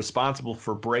who are responsible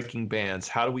for breaking bands?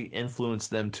 How do we influence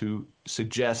them to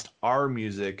suggest our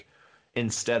music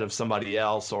instead of somebody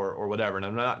else or whatever?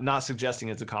 And I'm not suggesting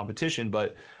it's a competition,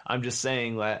 but I'm just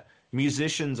saying that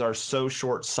musicians are so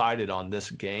short-sighted on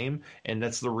this game, and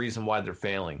that's the reason why they're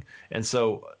failing. And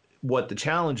so what the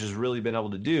challenge has really been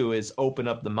able to do is open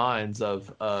up the minds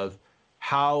of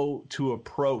how to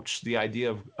approach the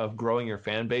idea of growing your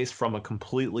fan base from a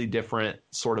completely different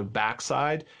sort of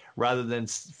backside, rather than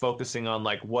focusing on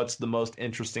like, what's the most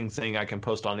interesting thing I can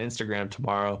post on Instagram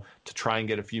tomorrow to try and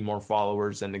get a few more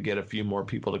followers and to get a few more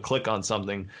people to click on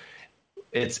something.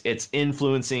 It's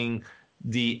influencing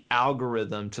the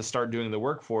algorithm to start doing the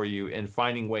work for you and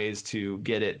finding ways to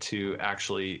get it to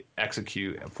actually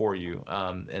execute for you.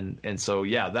 And so,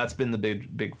 yeah, that's been the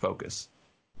big focus.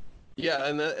 Yeah,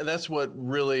 and that's what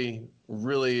really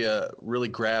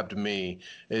grabbed me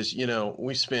is,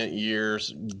 we spent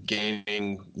years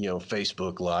gaining,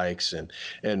 Facebook likes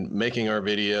and making our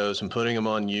videos and putting them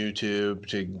on YouTube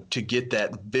to get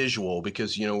that visual,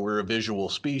 because, we're a visual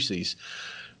species.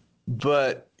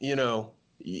 But,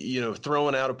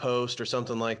 throwing out a post or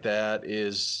something like that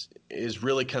is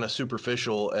really kind of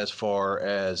superficial as far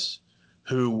as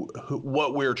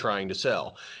what we're trying to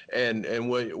sell. And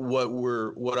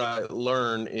what I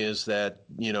learn is that,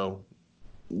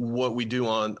 what we do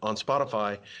on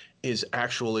Spotify is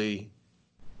actually,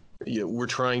 we're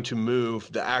trying to move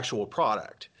the actual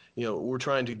product. we're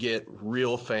trying to get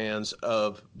real fans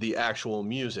of the actual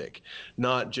music,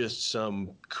 not just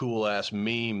some cool ass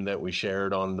meme that we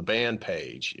shared on the band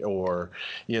page, or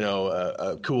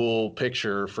a cool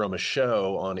picture from a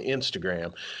show on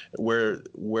Instagram, where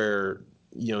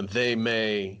they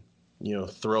may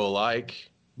throw a like,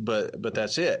 but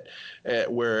that's it.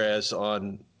 Whereas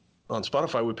on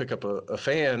Spotify, we pick up a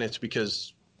fan. It's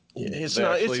because it's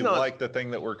not like the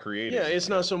thing that we're creating. Yeah, it's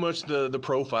not so much the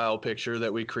profile picture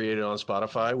that we created on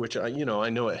Spotify, which I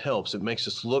know it helps. It makes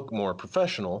us look more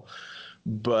professional,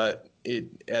 but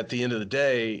at the end of the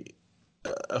day,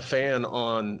 a fan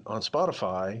on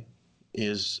Spotify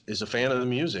is a fan of the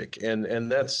music,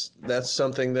 and that's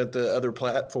something that the other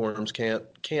platforms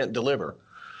can't deliver.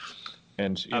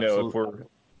 And Absolutely.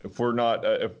 if we're not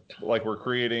if like we're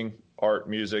creating art,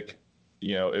 music,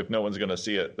 if no one's going to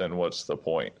see it, then what's the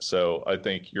point? So I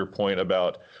think your point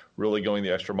about really going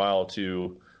the extra mile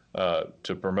to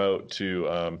promote,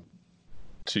 to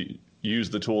use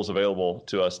the tools available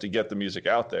to us to get the music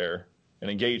out there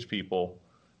and engage people,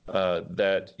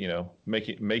 that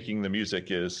making the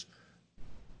music is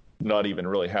not even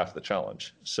really half the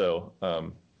challenge. So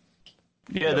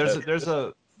there's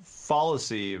a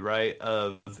fallacy, right,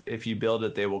 of if you build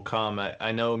it, they will come.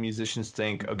 I know musicians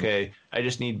think, okay, I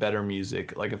just need better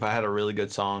music. Like if I had a really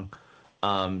good song,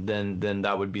 then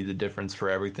that would be the difference for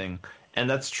everything. And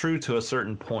that's true to a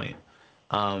certain point.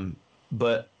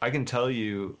 But I can tell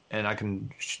you, and I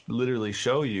can literally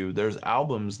show you, there's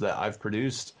albums that I've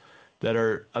produced that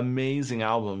are amazing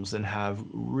albums and have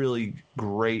really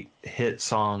great hit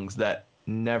songs that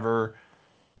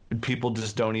people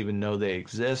just don't even know they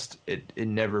exist. It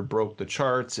never broke the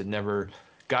charts. It never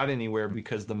got anywhere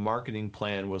because the marketing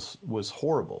plan was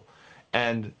horrible.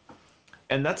 And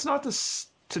that's not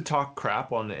to talk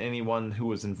crap on anyone who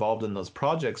was involved in those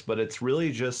projects, but it's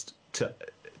really just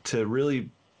to really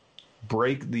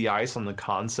break the ice on the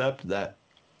concept that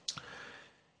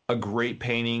a great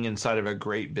painting inside of a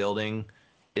great building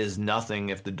is nothing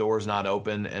if the door's not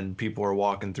open and people are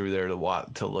walking through there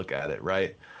to look at it,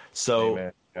 right? So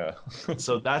Amen. Yeah.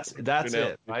 so that's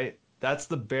it, right? That's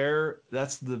the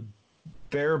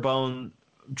bare bone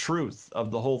truth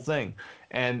of the whole thing.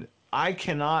 And I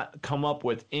cannot come up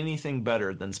with anything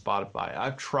better than Spotify.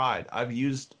 I've tried. I've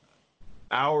used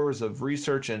hours of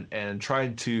research and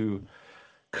tried to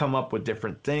come up with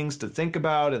different things to think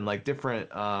about, and like different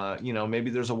maybe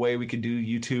there's a way we could do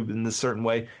YouTube in this certain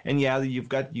way. And yeah, you've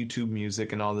got YouTube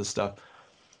music and all this stuff.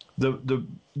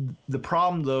 The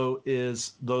problem though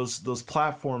is those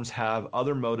platforms have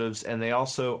other motives, and they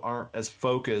also aren't as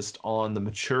focused on the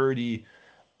maturity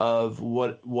of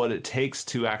what it takes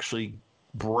to actually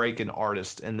break an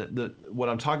artist. And what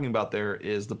I'm talking about there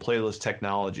is the playlist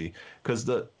technology, because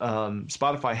the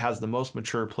Spotify has the most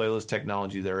mature playlist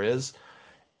technology there is,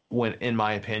 when in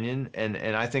my opinion, and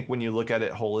I think when you look at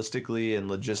it holistically and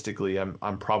logistically,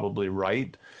 I'm probably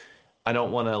right. I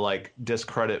don't want to like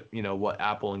discredit, what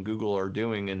Apple and Google are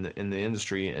doing in the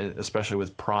industry, and especially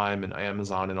with Prime and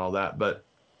Amazon and all that. But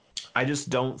I just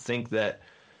don't think that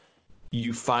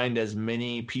you find as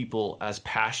many people as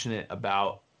passionate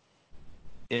about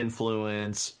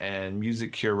influence and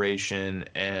music curation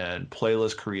and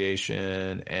playlist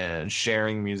creation and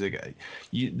sharing music.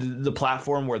 The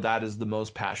platform where that is the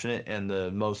most passionate and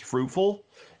the most fruitful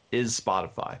is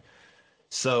Spotify.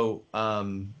 So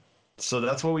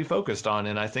that's what we focused on,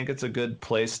 and I think it's a good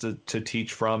place to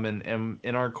teach from. And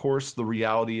in our course, the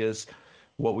reality is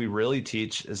what we really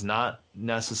teach is not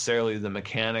necessarily the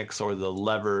mechanics or the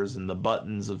levers and the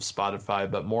buttons of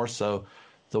Spotify, but more so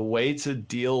the way to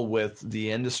deal with the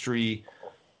industry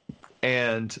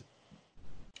and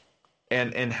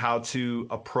how to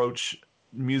approach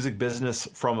music business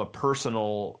from a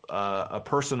personable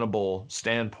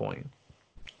standpoint.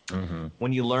 Mm-hmm.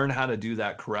 When you learn how to do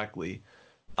that correctly,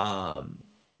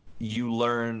 you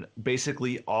learn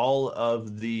basically all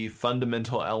of the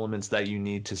fundamental elements that you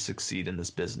need to succeed in this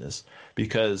business,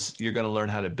 because you're going to learn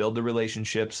how to build the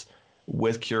relationships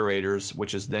with curators,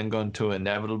 which is then going to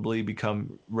inevitably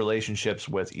become relationships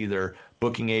with either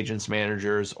booking agents,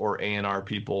 managers, or A&R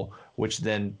people, which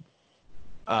then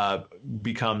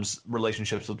becomes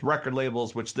relationships with record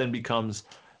labels, which then becomes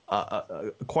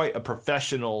quite a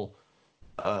professional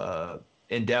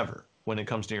endeavor when it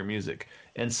comes to your music.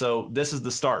 And so this is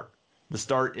the start. The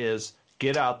start is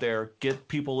get out there, get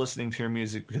people listening to your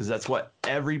music, because that's what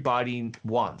everybody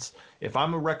wants. If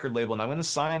I'm a record label and I'm going to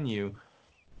sign you,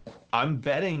 I'm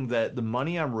betting that the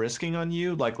money I'm risking on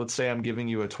you, like let's say I'm giving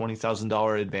you a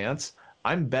 $20,000 advance,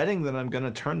 I'm betting that I'm going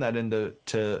to turn that into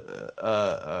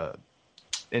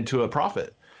a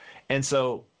profit. And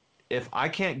so if I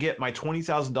can't get my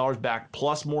 $20,000 back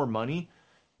plus more money,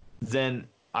 then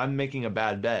I'm making a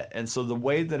bad bet. And so the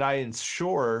way that I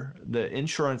ensure the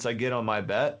insurance I get on my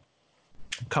bet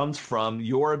comes from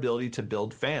your ability to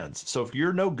build fans. So if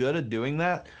you're no good at doing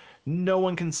that, no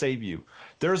one can save you.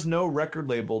 There's no record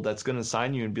label that's going to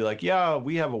sign you and be like, yeah,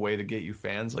 we have a way to get you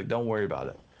fans. Like, don't worry about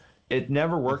it. It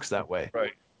never works that way.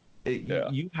 Right.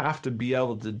 You have to be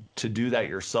able to do that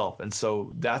yourself. And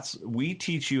so we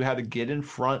teach you how to get in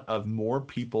front of more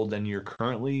people than you're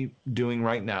currently doing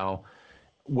right now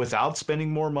without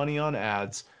spending more money on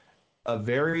ads, a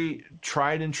very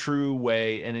tried and true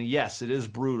way. And yes, it is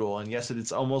brutal. And yes,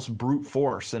 it's almost brute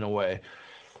force in a way,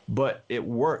 but it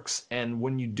works. And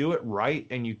when you do it right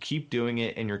and you keep doing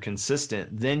it and you're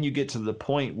consistent, then you get to the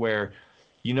point where,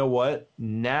 you know what,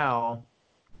 now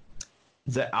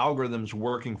the algorithm's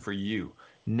working for you.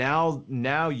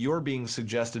 Now you're being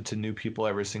suggested to new people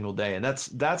every single day. And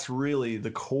that's really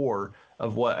the core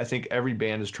of what I think every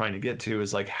band is trying to get to,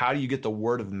 is like, how do you get the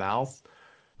word of mouth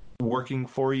working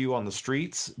for you on the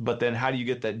streets? But then how do you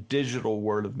get that digital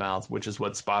word of mouth, which is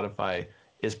what Spotify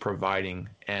is providing?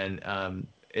 And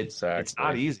it's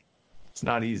not easy. It's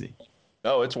not easy.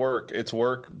 No, it's work. It's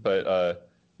work. But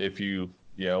if you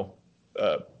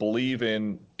believe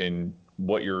in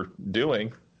what you're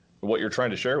doing, what you're trying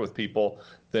to share with people,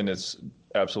 then it's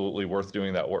absolutely worth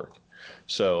doing that work.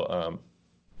 So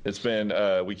it's been,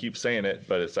 we keep saying it,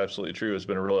 but it's absolutely true. It's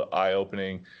been a real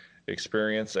eye-opening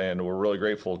experience, and we're really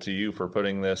grateful to you for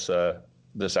putting this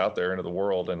out there into the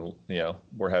world, and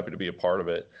we're happy to be a part of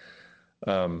it.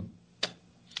 I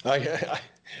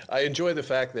enjoy the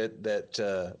fact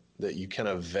that you kind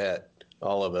of vet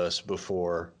all of us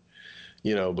before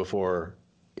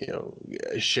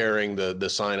sharing the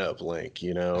sign up link.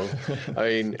 I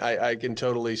mean, I can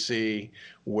totally see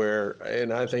where,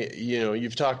 and I think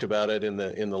you've talked about it in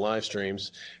the live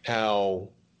streams, how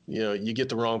you get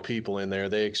the wrong people in there.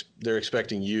 They're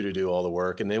expecting you to do all the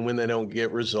work, and then when they don't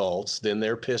get results, then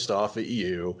they're pissed off at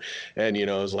you, and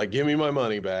it's like, give me my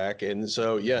money back. And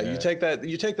so you take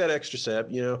that extra step.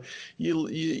 You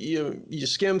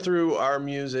skim through our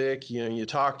music. You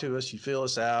talk to us. You fill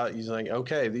us out. You're like,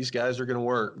 okay, these guys are going to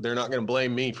work. They're not going to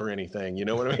blame me for anything. You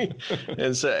know what I mean?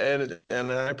 And so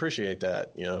and I appreciate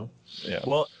that. Yeah.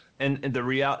 Well. And the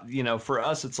reality, for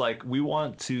us, it's like we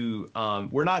want to.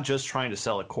 We're not just trying to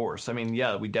sell a course. I mean,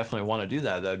 yeah, we definitely want to do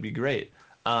that. That'd be great.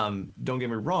 Don't get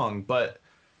me wrong, but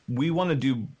we want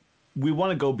to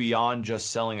go beyond just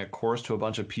selling a course to a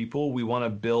bunch of people. We want to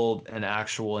build an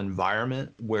actual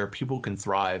environment where people can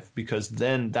thrive, because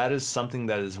then that is something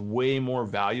that is way more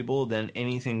valuable than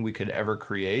anything we could ever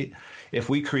create. If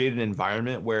we create an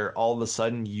environment where all of a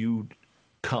sudden you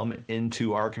come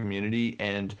into our community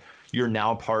and you're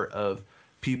now part of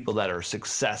people that are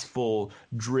successful,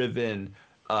 driven,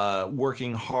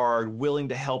 working hard, willing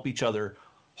to help each other.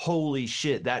 Holy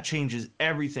shit, that changes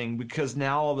everything, because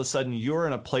now all of a sudden you're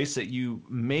in a place that you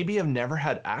maybe have never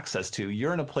had access to.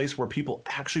 You're in a place where people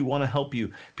actually want to help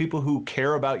you, people who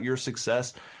care about your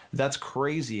success. That's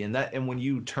crazy. And when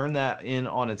you turn that in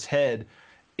on its head,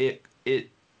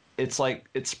 it's like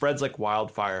it spreads like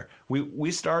wildfire.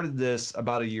 We started this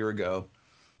about a year ago,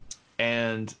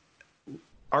 and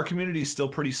our community is still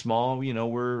pretty small.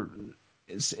 We're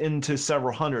into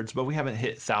several hundreds, but we haven't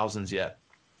hit thousands yet.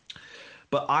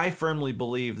 But I firmly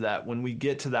believe that when we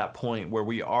get to that point where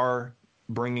we are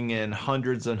bringing in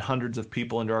hundreds and hundreds of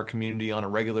people into our community on a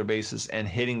regular basis and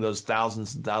hitting those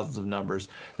thousands and thousands of numbers,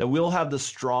 that we're going to have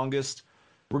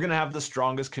the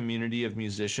strongest community of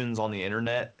musicians on the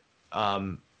internet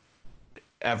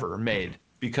ever made.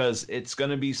 Because it's going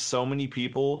to be so many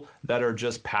people that are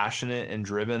just passionate and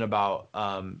driven about,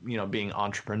 being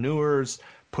entrepreneurs,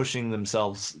 pushing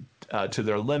themselves to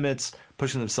their limits,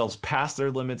 pushing themselves past their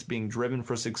limits, being driven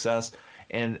for success.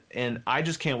 And I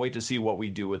just can't wait to see what we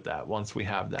do with that once we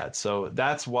have that. So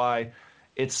that's why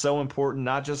it's so important,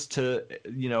 not just to,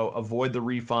 avoid the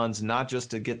refunds, not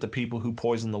just to get the people who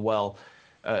poison the well.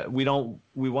 We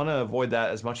want to avoid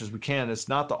that as much as we can. It's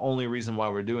not the only reason why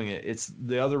we're doing it. It's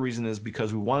the other reason is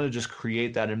because we want to just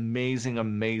create that amazing,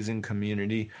 amazing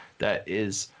community that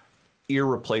is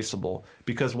irreplaceable.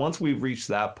 Because once we've reached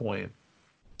that point,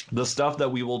 the stuff that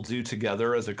we will do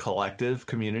together as a collective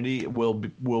community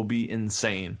will be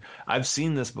insane. I've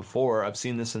seen this before. I've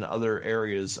seen this in other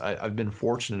areas. I've been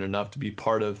fortunate enough to be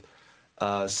part of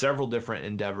several different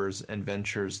endeavors and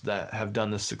ventures that have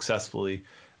done this successfully.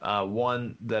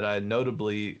 One that I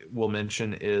notably will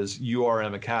mention is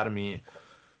URM Academy,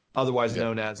 otherwise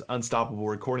known as Unstoppable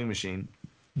Recording Machine.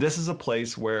 This is a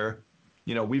place where,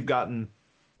 we've gotten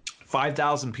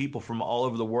 5,000 people from all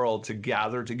over the world to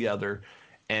gather together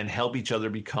and help each other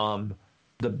become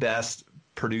the best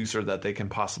producer that they can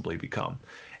possibly become.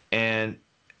 And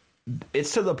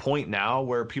it's to the point now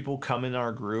where people come in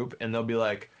our group and they'll be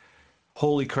like,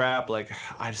 holy crap, like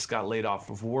I just got laid off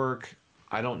of work.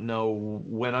 I don't know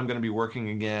when I'm going to be working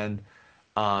again.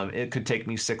 It could take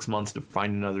me 6 months to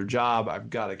find another job. I've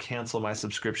got to cancel my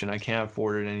subscription. I can't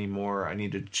afford it anymore. I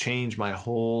need to change my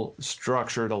whole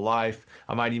structure to life.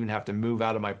 I might even have to move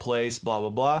out of my place, blah, blah,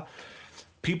 blah.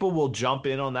 People will jump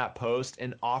in on that post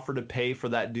and offer to pay for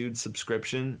that dude's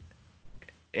subscription.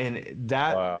 And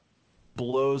that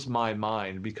blows my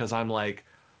mind, because I'm like,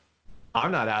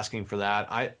 I'm not asking for that.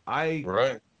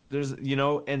 Right. There's,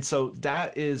 and so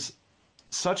that is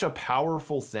such a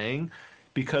powerful thing,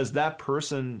 because that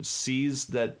person sees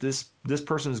that this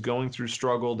person is going through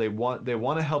struggle. They want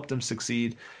to help them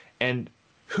succeed. And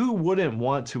who wouldn't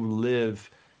want to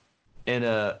live in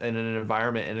an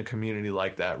environment, in a community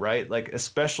like that, right? Like,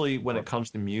 especially when it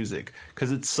comes to music,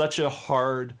 because it's such a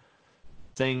hard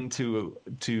thing to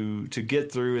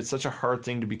get through. It's such a hard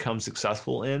thing to become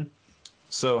successful in.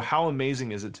 So how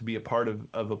amazing is it to be a part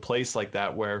of a place like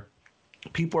that, where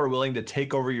people are willing to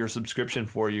take over your subscription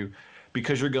for you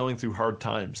because you're going through hard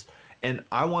times. And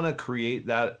I want to create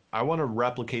that. I want to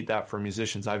replicate that for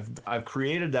musicians. I've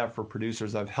created that for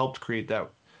producers. I've helped create that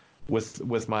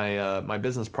with my my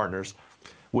business partners.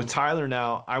 With Tyler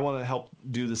now, I want to help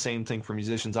do the same thing for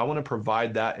musicians. I want to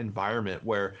provide that environment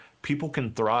where people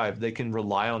can thrive. They can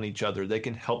rely on each other. They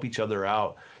can help each other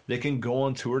out. They can go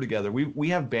on tour together. We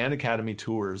have Band Academy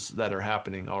tours that are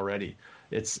happening already.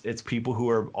 It's people who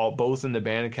are both in the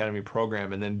Band Academy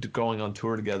program and then going on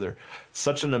tour together.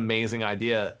 Such an amazing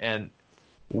idea, and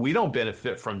we don't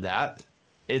benefit from that.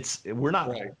 We're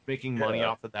not making money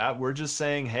off of that. We're just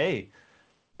saying, hey,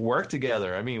 work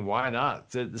together. I mean, why not?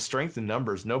 The strength in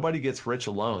numbers. Nobody gets rich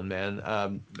alone,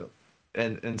 man.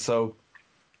 And so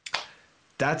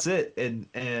that's it.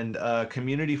 And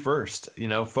community first.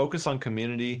 Focus on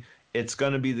community. It's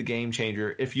going to be the game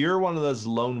changer. If you're one of those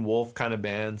lone wolf kind of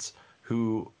bands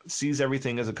who sees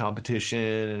everything as a competition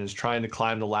and is trying to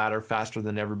climb the ladder faster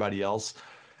than everybody else,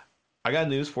 I got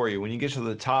news for you. When you get to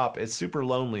the top, it's super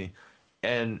lonely.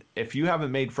 And if you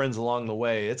haven't made friends along the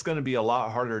way, it's going to be a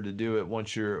lot harder to do it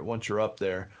once you're up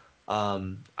there.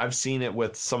 I've seen it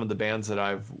with some of the bands that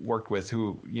I've worked with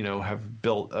who, have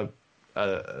built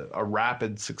a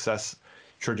rapid success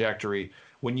trajectory.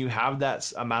 When you have that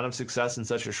amount of success in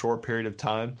such a short period of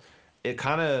time,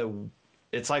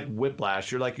 it's like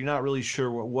whiplash. You're not really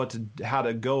sure how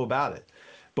to go about it.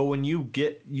 But when you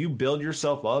build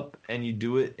yourself up and you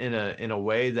do it in a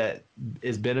way that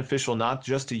is beneficial, not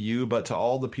just to you, but to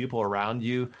all the people around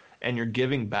you, and you're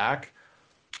giving back,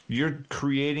 you're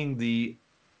creating the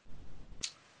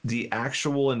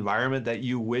actual environment that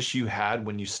you wish you had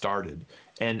when you started.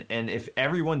 And if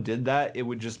everyone did that, it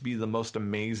would just be the most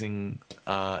amazing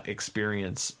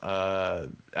experience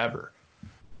ever.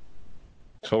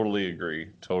 Totally agree.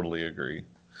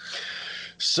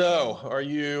 So, are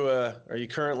you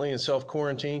currently in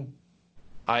self-quarantine?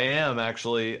 I am,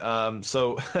 actually.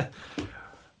 So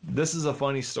this is a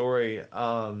funny story.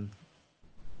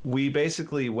 We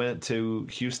basically went to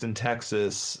Houston,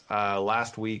 Texas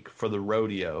last week for the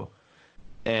rodeo.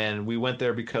 And we went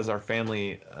there because our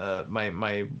family,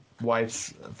 my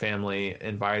wife's family,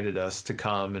 invited us to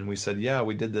come, and we said, yeah,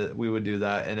 we would do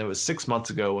that. And it was 6 months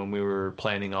ago when we were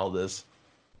planning all this.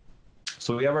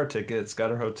 So we have our tickets,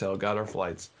 got our hotel, got our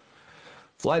flights,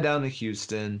 fly down to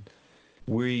Houston.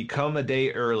 We come a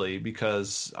day early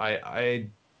because I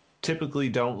typically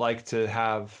don't like to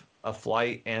have a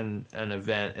flight and an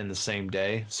event in the same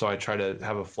day. So I try to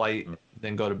have a flight,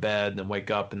 then go to bed, then wake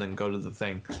up, and then go to the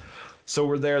thing. So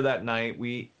we're there that night.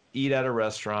 We eat at a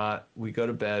restaurant. We go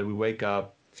to bed. We wake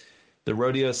up. The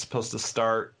rodeo is supposed to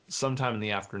start sometime in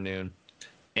the afternoon.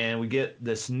 And we get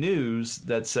this news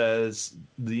that says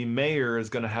the mayor is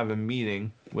going to have a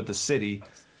meeting with the city,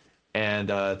 and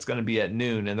it's going to be at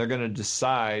noon, and they're going to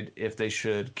decide if they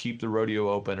should keep the rodeo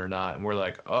open or not. And we're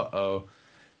like, uh-oh,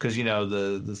 because,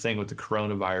 the thing with the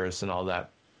coronavirus and all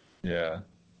that. Yeah.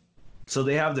 So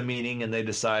they have the meeting, and they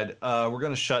decide, we're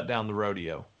going to shut down the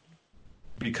rodeo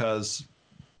because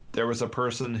there was a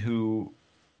person who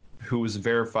was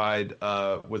verified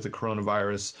with the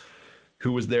coronavirus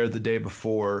who was there the day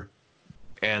before,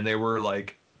 and they were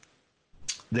like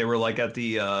at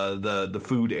the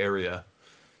food area,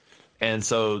 and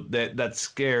so that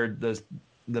scared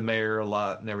the mayor a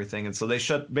lot and everything, and so they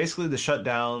shut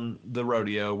down the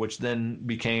rodeo, which then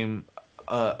became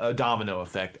a domino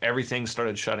effect. Everything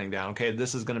started shutting down. Okay,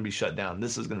 this is going to be shut down.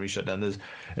 This is going to be shut down.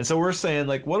 And so we're saying,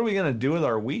 like, what are we going to do with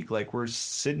our week? Like, we're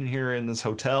sitting here in this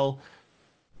hotel.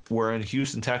 we're in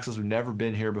Houston, Texas. We've never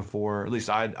been here before. At least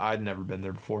I'd never been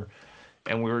there before.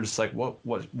 And we were just like, what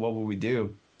would we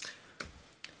do?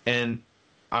 And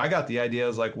I got the idea. I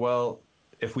was like, well,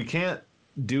 if we can't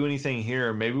do anything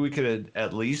here, maybe we could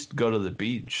at least go to the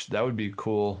beach. That would be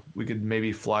cool. We could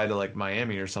maybe fly to like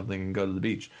Miami or something and go to the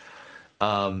beach.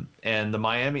 And the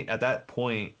Miami, at that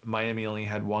point, Miami only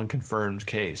had one confirmed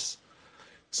case.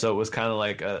 So it was kind of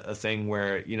like a thing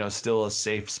where, you know, still a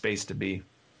safe space to be.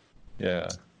 Yeah.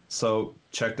 So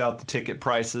checked out the ticket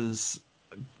prices,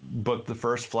 booked the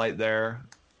first flight there,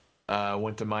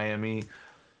 went to Miami.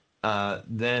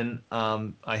 Then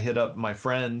I hit up my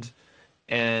friend,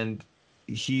 and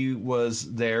he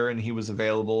was there and he was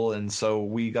available. And so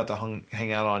we got to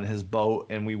hang out on his boat,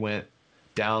 and we went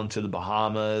down to the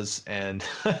Bahamas. And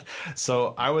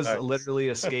so I was literally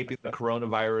escaping the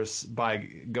coronavirus by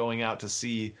going out to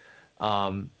sea,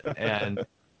 and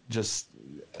just,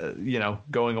 you know,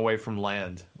 going away from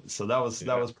land. So that was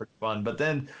pretty fun. But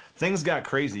then things got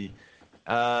crazy.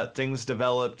 Things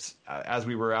developed as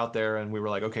we were out there, and we were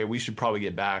like, okay, we should probably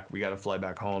get back. We got to fly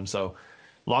back home. So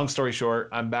long story short,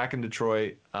 I'm back in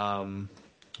Detroit.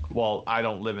 Well, I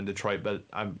don't live in Detroit, but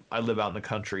I live out in the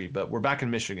country, but we're back in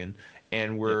Michigan,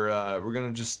 and we're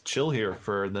going to just chill here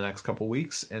for the next couple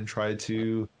weeks and try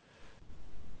to,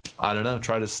 I don't know,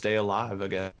 try to stay alive, I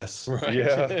guess. Right.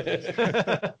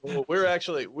 Yeah. Well, we're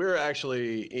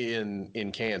actually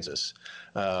in Kansas.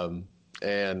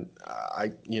 And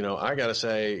I gotta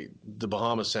say, the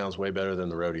Bahamas sounds way better than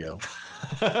the rodeo.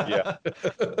 Yeah.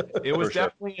 It was For sure.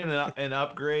 definitely an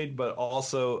upgrade, but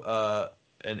also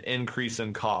an increase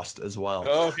in cost as well.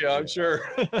 Oh yeah, I'm sure.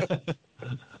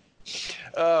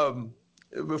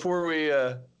 Before we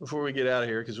get out of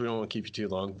here, because we don't want to keep you too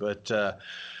long, but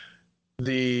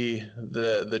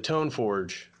the Tone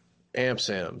Forge amp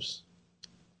Sams,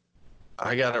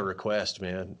 I got a request,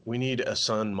 man. We need a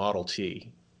Sun Model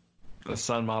T. A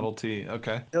Sun Model T.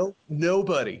 Okay. No,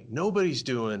 nobody's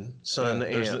doing Sun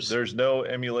amps. There's no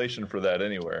emulation for that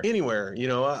anywhere. Anywhere. You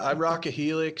know, I rock a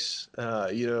Helix,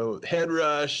 Head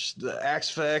Rush, the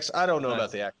Axe-Fx. I don't know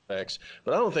about the Axe-Fx,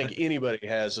 but I don't think anybody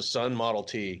has a Sun Model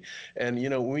T. And, you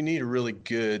know, we need a really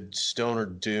good Stoner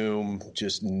Doom,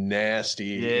 just nasty.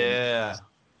 Yeah.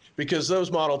 Because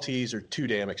those Model Ts are too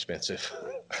damn expensive.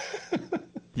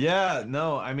 Yeah,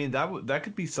 no, I mean that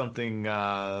could be something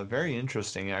very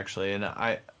interesting actually, and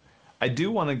I do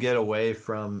want to get away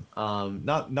from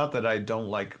not that I don't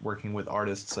like working with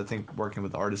artists. I think working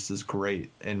with artists is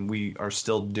great, and we are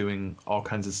still doing all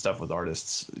kinds of stuff with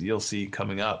artists. You'll see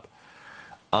coming up,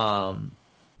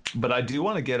 but I do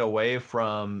want to get away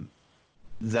from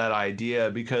that idea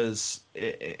because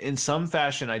in some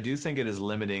fashion I do think it is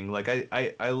limiting. Like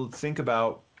I think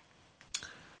about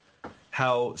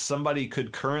how somebody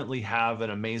could currently have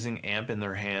an amazing amp in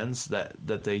their hands that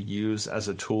they use as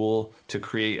a tool to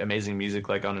create amazing music,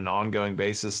 like on an ongoing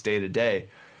basis, day to day,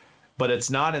 but it's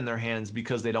not in their hands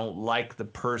because they don't like the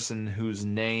person whose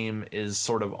name is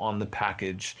sort of on the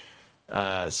package,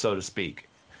 so to speak.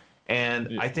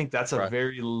 And I think that's a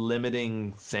very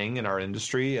limiting thing in our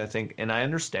industry. I think, and I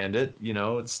understand it, you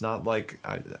know, it's not like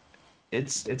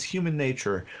it's human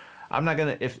nature. I'm not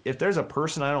gonna if there's a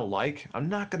person I don't like, I'm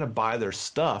not gonna buy their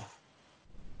stuff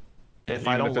if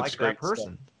I don't like that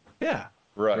person. Stuff. Yeah.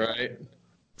 Right.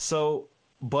 So,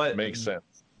 but makes sense.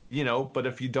 You know, but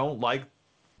if you don't like,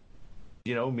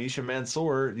 you know, Misha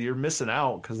Mansour, you're missing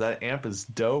out because that amp is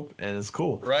dope and it's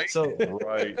cool. Right. So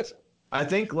right. I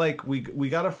think like we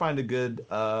got to find a good we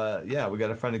got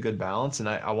to find a good balance, and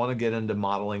I want to get into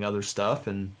modeling other stuff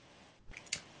and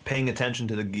paying attention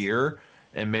to the gear.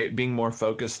 And being more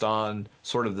focused on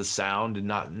sort of the sound and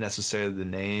not necessarily the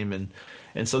name,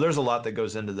 and so there's a lot that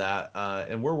goes into that,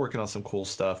 and we're working on some cool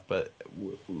stuff. But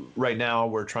right now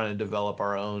we're trying to develop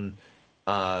our own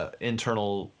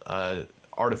internal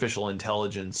artificial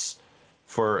intelligence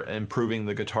for improving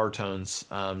the guitar tones.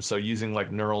 So using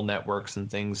like neural networks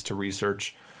and things to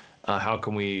research how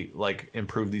can we like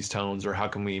improve these tones, or how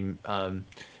can we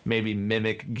maybe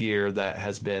mimic gear that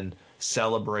has been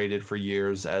celebrated for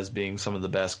years as being some of the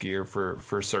best gear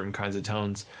for certain kinds of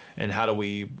tones, and how do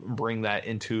we bring that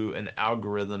into an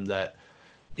algorithm that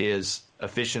is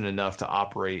efficient enough to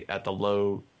operate at the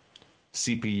low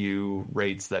CPU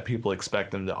rates that people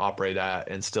expect them to operate at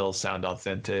and still sound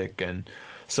authentic. And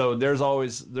so there's all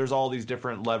these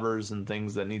different levers and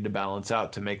things that need to balance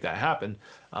out to make that happen.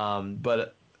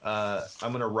 But I'm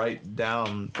going to write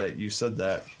down that you said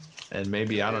that, and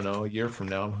maybe, I don't know, a year from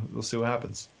now, we'll see what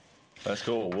happens. That's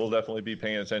cool. We'll definitely be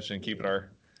paying attention and keeping our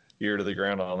ear to the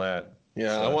ground on that. Yeah,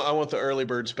 so. I want the early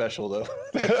bird special, though.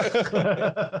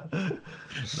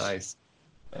 Nice.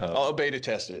 I'll beta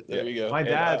test it. There you go. My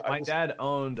dad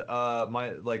owned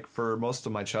for most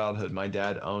of my childhood, my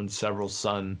dad owned several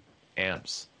Sun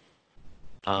amps.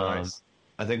 Nice.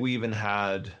 I think we even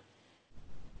had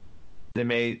they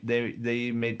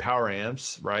made power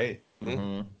amps, right?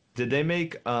 Mm-hmm. Did they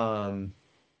make a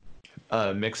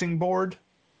mixing board?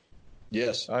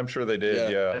 Yes, I'm sure they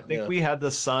did. Yeah. I think we had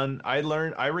the Sun. I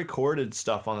recorded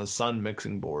stuff on the Sun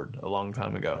mixing board a long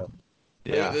time ago.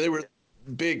 Yeah, they were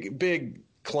big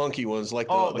clunky ones, like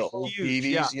the old huge,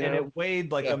 BVs, and it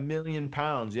weighed like 1 million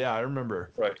pounds. Yeah, I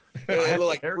remember. Right. They had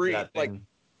like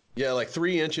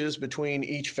 3 inches between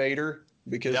each fader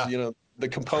because the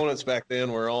components back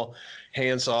then were all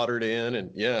hand soldered in,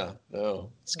 and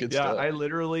it's good stuff.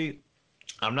 Yeah,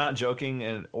 I'm not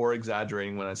joking or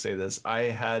exaggerating when I say this. I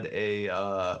had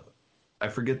I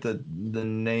forget the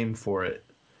name for it.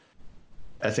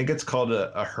 I think it's called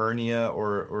a hernia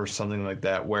or something like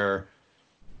that, where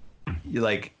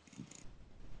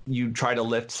you try to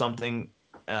lift something.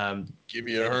 Give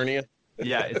you a hernia.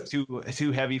 Yeah, it's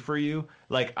too heavy for you.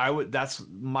 That's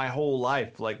my whole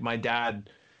life. Like, my dad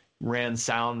ran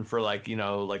sound for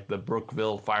the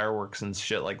Brookville fireworks and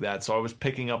shit like that. So I was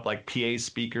picking up like PA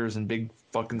speakers and big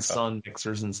fucking Sun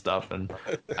mixers and stuff. And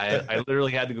I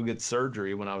literally had to go get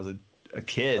surgery when I was a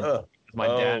kid. My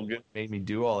dad made me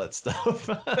do all that stuff.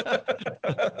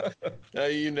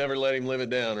 You never let him live it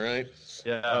down, right?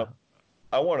 Yeah.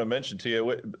 I want to mention to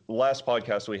you, last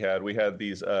podcast we had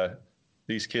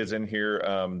these kids in here.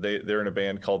 They're in a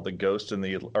band called Ghost in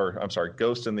the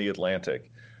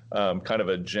Atlantic. Kind of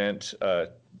a gent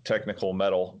technical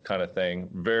metal kind of thing.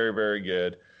 Very, very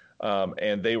good.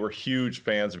 And they were huge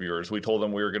fans of yours. We told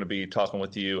them we were going to be talking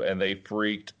with you, and they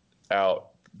freaked out.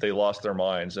 They lost their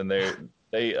minds, and they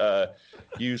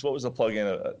used, what was the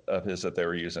plugin of his that they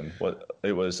were using? What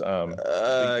it was?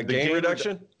 Gain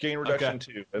reduction. Gain reduction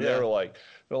too. And they're like,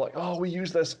 oh, we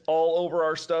use this all over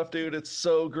our stuff, dude. It's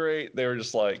so great. They were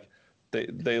just like,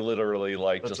 they literally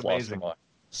just lost their mind.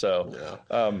 So,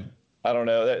 I don't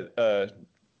know.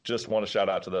 Just want to shout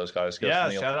out to those guys.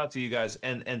 Shout out to you guys,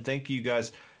 and thank you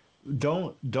guys.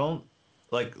 Don't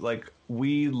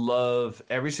we love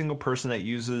every single person that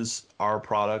uses our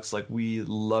products. Like, we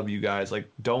love you guys. Like,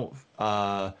 don't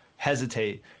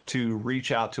hesitate to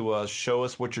reach out to us, show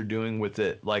us what you're doing with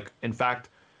it. Like, in fact,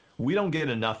 we don't get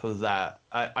enough of that.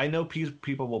 I know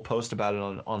people will post about it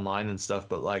online and stuff,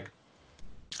 but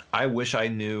I wish I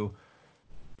knew.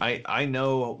 I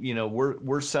know,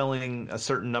 we're selling a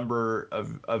certain number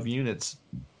of units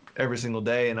every single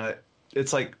day, and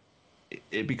it's like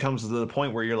it becomes to the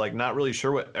point where you're not really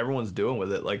sure what everyone's doing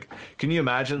with it. Like, can you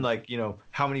imagine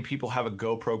how many people have a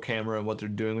GoPro camera and what they're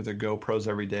doing with their GoPros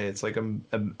every day? It's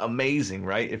amazing,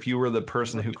 right? If you were the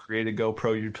person who created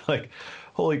GoPro, you'd be like,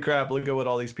 holy crap, look at what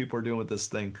all these people are doing with this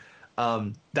thing.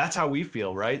 That's how we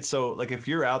feel, right? So if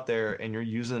you're out there and you're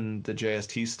using the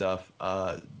JST stuff,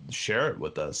 share it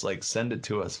with us, send it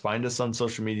to us, find us on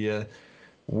social media.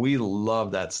 We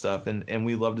love that stuff, and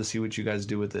we love to see what you guys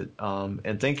do with it.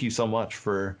 And thank you so much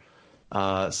for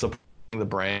supporting the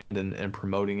brand and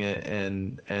promoting it,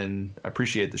 and I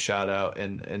appreciate the shout out,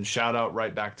 and shout out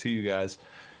right back to you guys.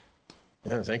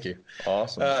 Yeah, thank you.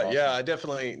 Awesome. Yeah, I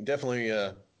definitely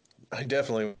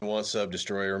want Sub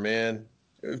Destroyer, man.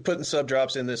 Putting sub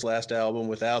drops in this last album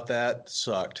without that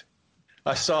sucked.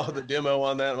 I saw the demo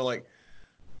on that and I'm like,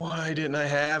 why didn't I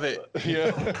have it?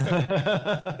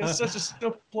 It's such a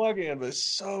simple plugin, but it's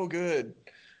so good.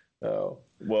 Oh,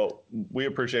 well, we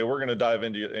appreciate it. We're going to dive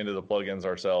into the plugins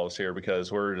ourselves here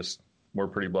because we're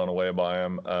pretty blown away by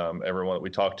them. Everyone that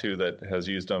we talked to that has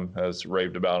used them has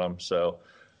raved about them. So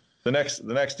the next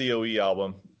DOE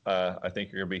album, I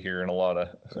think you're going to be hearing a lot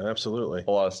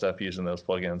of stuff using those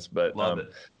plugins. But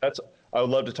I would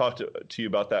love to talk to you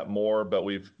about that more. But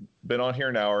we've been on here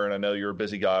an hour, and I know you're a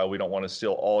busy guy. We don't want to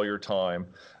steal all your time.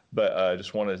 But I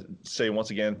just want to say once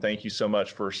again, thank you so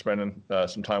much for spending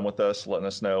some time with us, letting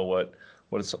us know what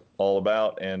it's all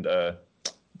about, and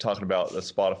talking about the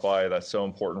Spotify. That's so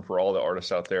important for all the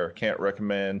artists out there. Can't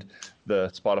recommend the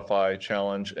Spotify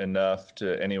challenge enough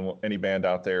to any band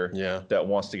out there that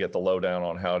wants to get the lowdown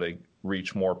on how to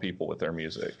reach more people with their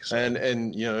music. So. And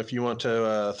if you want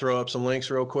to throw up some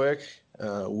links real quick,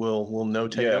 we'll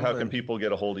notate them. How can people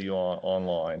get a hold of you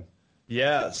online?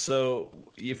 Yeah, so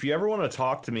if you ever want to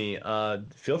talk to me,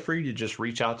 feel free to just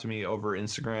reach out to me over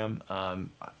Instagram.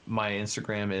 My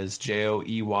Instagram is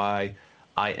JoeyIsmusick.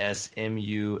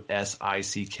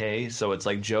 So it's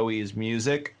like Joey's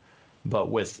music, but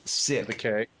with sick the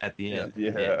K at the end.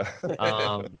 Yeah.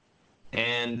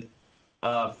 And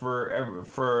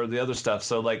for the other stuff.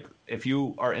 So like if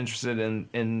you are interested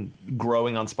in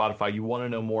growing on Spotify, you want to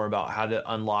know more about how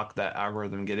to unlock that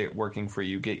algorithm, get it working for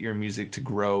you, get your music to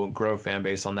grow fan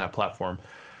base on that platform.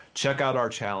 Check out our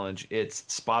challenge. It's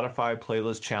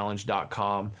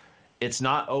SpotifyPlaylistChallenge.com. It's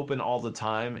not open all the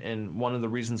time, and one of the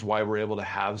reasons why we're able to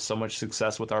have so much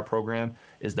success with our program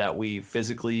is that we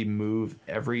physically move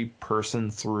every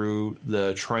person through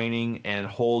the training and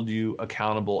hold you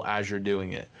accountable as you're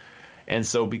doing it. And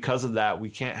so because of that, we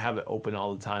can't have it open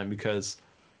all the time because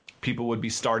people would be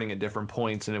starting at different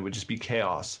points and it would just be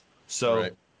chaos. So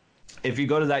if you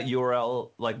go to that URL,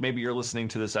 like maybe you're listening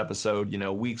to this episode,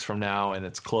 weeks from now and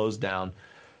it's closed down,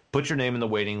 put your name in the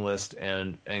waiting list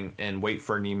and wait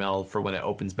for an email for when it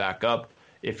opens back up.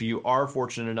 If you are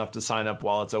fortunate enough to sign up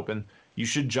while it's open, you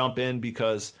should jump in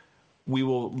because we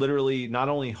will literally not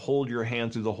only hold your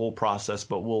hand through the whole process,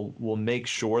 but we'll make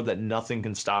sure that nothing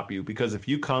can stop you. Because if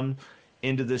you come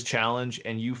into this challenge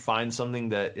and you find something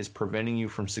that is preventing you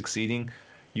from succeeding,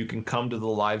 you can come to the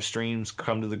live streams,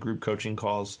 come to the group coaching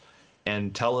calls,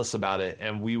 and tell us about it,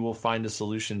 and we will find a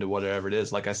solution to whatever it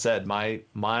is. Like I said, my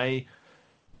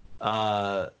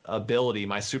ability,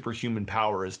 my superhuman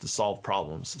power is to solve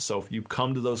problems. So if you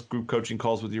come to those group coaching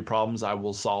calls with your problems, I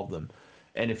will solve them.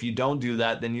 And if you don't do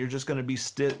that, then you're just going to be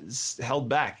held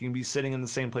back. You can be sitting in the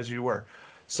same place you were.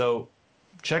 So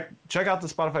check out the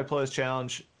Spotify Playlist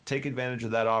Challenge. Take advantage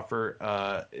of that offer.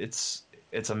 It's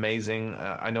amazing.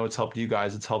 I know it's helped you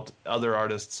guys. It's helped other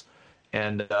artists.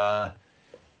 And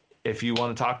if you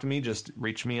want to talk to me, just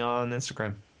reach me on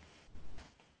Instagram.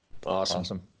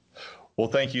 Awesome. Well,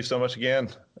 thank you so much again.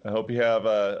 I hope you have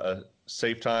a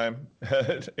safe time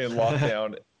in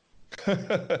lockdown.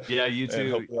 Yeah, you too.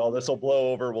 And hopefully all this will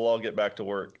blow over. We'll all get back to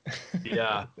work.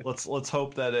 Yeah, let's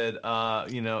hope that it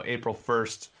April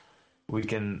 1st we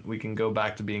can go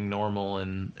back to being normal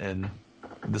and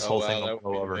this whole thing will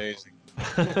blow over. Amazing.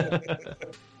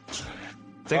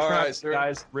 Thanks for having me,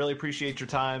 guys. Really appreciate your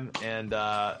time, and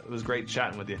it was great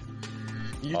chatting with you.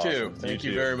 You too. Thank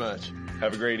you very much.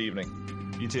 Have a great evening.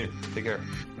 You too. Take care.